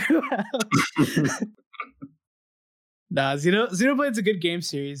talk about? Nah, Xenoblade's a good game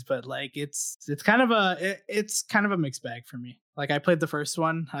series, but like it's kind of a mixed bag for me. Like I played the first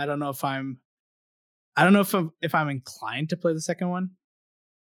one. I don't know if I'm inclined to play the second one.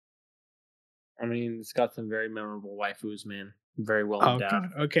 I mean, it's got some very memorable waifus, man. Very well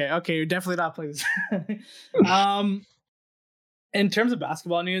endowed. Okay, you're definitely not playing this. In terms of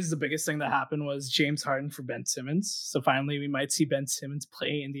basketball news, the biggest thing that happened was James Harden for Ben Simmons. So finally, we might see Ben Simmons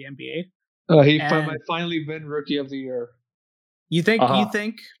play in the NBA. He might finally win Rookie of the Year. You think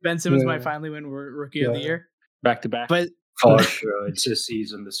Ben Simmons might finally win Rookie of the Year? Back to back. But for sure, it's his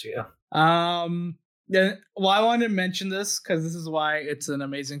season this year. Yeah, well, I wanted to mention this because this is why it's an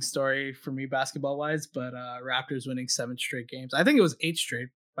amazing story for me basketball wise. But Raptors winning 7 straight games. I think it was 8 straight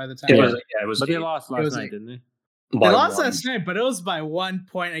by the time. It was. But they lost last night, didn't they? They lost last night, but it was by 1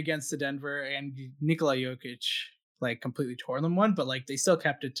 point against the Denver, and Nikola Jokic like completely tore them one, but like they still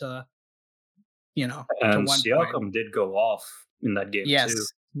kept it to, and to 1 Siakam point. did go off in that game too.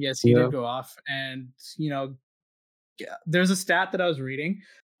 Yes, he did go off, and there's a stat that I was reading.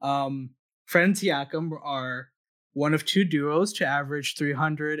 Fred and Siakam are one of 2 duos to average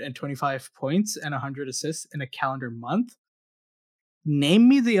 325 points and 100 assists in a calendar month. Name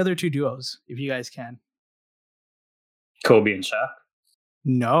me the other 2 duos if you guys can. Kobe and Shaq?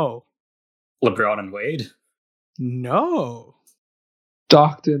 No. LeBron and Wade? No.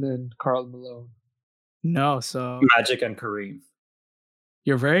 Stockton and Karl Malone? No. So Magic and Kareem?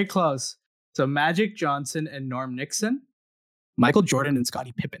 You're very close. So Magic Johnson and Norm Nixon, Michael Jordan and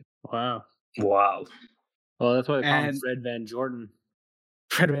Scottie Pippen. Wow. Well, that's why they call him Fred Van Jordan.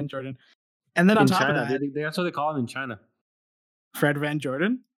 Fred Van Jordan. And then on in top China, of that, that's what they call him in China. Fred Van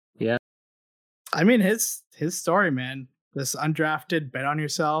Jordan. Yeah. I mean, his story, man. This undrafted, bet on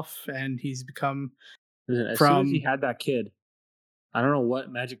yourself, and he's become Listen, as soon as he had that kid, I don't know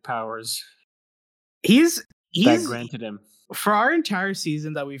what magic powers he's that granted him. For our entire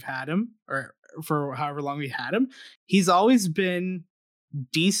season that we've had him, or for however long we had him, he's always been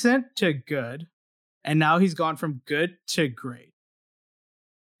decent to good, and now he's gone from good to great,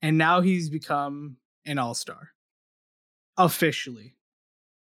 and now he's become an all-star officially.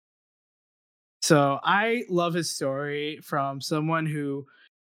 So I love his story from someone who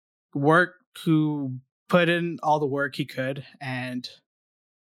put in all the work he could, and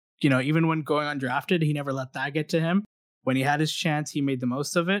even when going undrafted, he never let that get to him. When he had his chance, he made the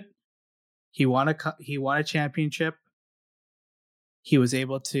most of it. He won a championship. He was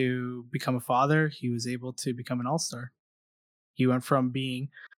able to become a father. He was able to become an all-star. He went from being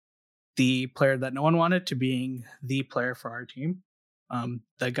the player that no one wanted to being the player for our team.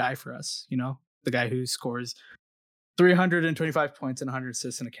 The guy for us, the guy who scores 325 points and 100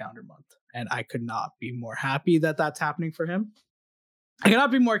 assists in a calendar month. And I could not be more happy that that's happening for him. I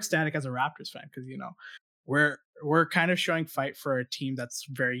cannot be more ecstatic as a Raptors fan because, we're kind of showing fight for a team that's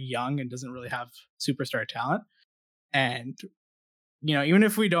very young and doesn't really have superstar talent. And, even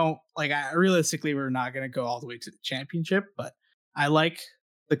if we don't, realistically, we're not going to go all the way to the championship, but I like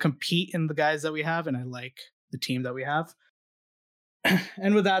the compete in the guys that we have, and I like the team that we have.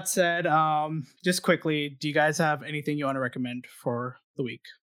 And with that said, just quickly, do you guys have anything you want to recommend for the week?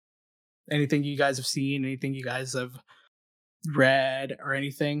 Anything you guys have seen, anything you guys have read or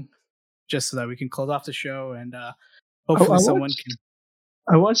anything, just so that we can close off the show and hopefully someone can.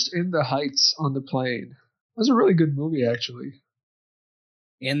 I watched In the Heights on the plane. It was a really good movie, actually.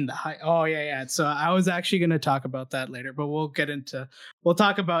 In the Heights. Oh yeah. So I was actually going to talk about that later, but we'll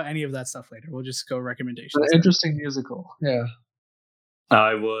talk about any of that stuff later. We'll just go recommendations. An interesting musical. Yeah.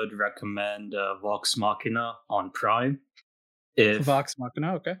 I would recommend Vox Machina on Prime. Vox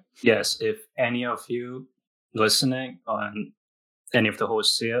Machina, okay. Yes, if any of you listening on any of the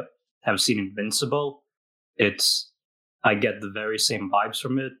hosts here have seen Invincible, I get the very same vibes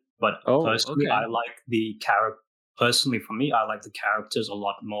from it. But personally, okay. I like the character. Personally, for me, I like the characters a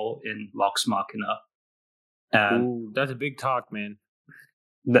lot more in Vox Machina. And that's a big talk, man.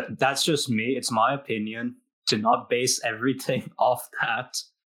 That's just me. It's my opinion. To not base everything off that.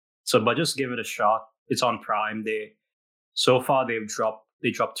 But just give it a shot. It's on Prime. So far they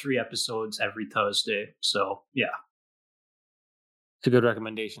dropped 3 episodes every Thursday. So yeah. It's a good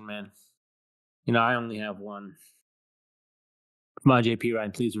recommendation, man. I only have one. Come on, JP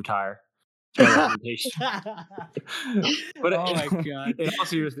Ryan, please retire. Recommendation. But oh my god! In all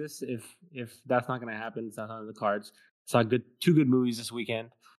seriousness, if that's not going to happen, it's not on the cards. Saw two good movies this weekend.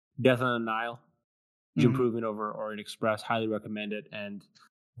 Death on the Nile, Improvement over Orient Express, highly recommend it. And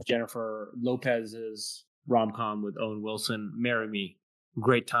Jennifer Lopez's rom-com with Owen Wilson, Marry Me,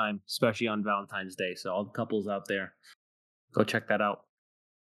 great time, especially on Valentine's Day. So all the couples out there, go check that out.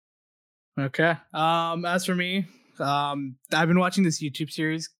 Okay. As for me, I've been watching this YouTube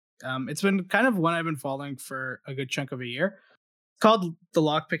series. It's been kind of one I've been following for a good chunk of a year. It's called The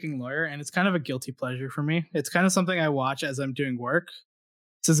Lockpicking Lawyer, and it's kind of a guilty pleasure for me. It's kind of something I watch as I'm doing work.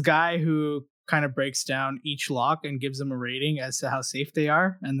 It's this guy who kind of breaks down each lock and gives them a rating as to how safe they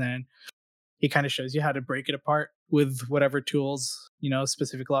are, and then he kind of shows you how to break it apart with whatever tools,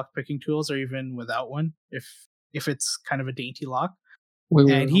 specific lock-picking tools, or even without one, if it's kind of a dainty lock. Wait.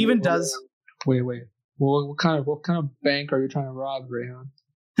 What kind of bank are you trying to rob, Rayhan?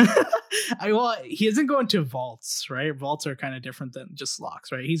 He isn't going to vaults, right? Vaults are kind of different than just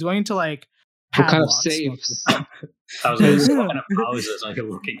locks, right? He's going to what kind of safes? I was going to say what kind of houses are you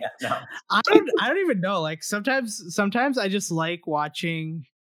looking at now? I don't even know. Like sometimes I just like watching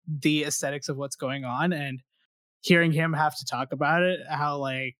the aesthetics of what's going on and hearing him have to talk about it,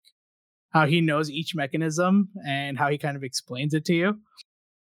 how he knows each mechanism and how he kind of explains it to you.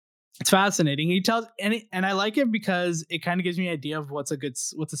 It's fascinating. He tells, and I like it because it kind of gives me an idea of what's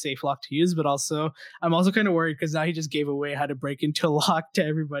a safe lock to use, but also I'm also kind of worried because now he just gave away how to break into a lock to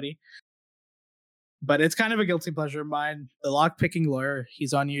everybody. But it's kind of a guilty pleasure of mine. The Lockpicking Lawyer.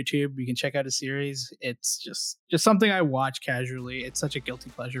 He's on YouTube. You can check out his series. It's just something I watch casually. It's such a guilty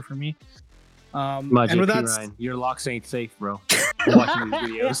pleasure for me. And with that, Ryan, your locks ain't safe, bro. I'm watching these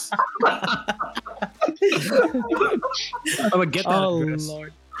videos. I'm gonna get that. Oh address.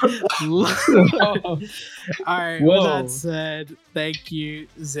 Lord. All right. With that said, thank you,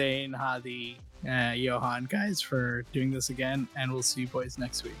 Zane, Hadi, Johan, guys, for doing this again, and we'll see you boys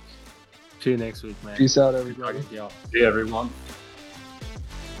next week. See you next week, man. Peace out, everybody. See you, everyone.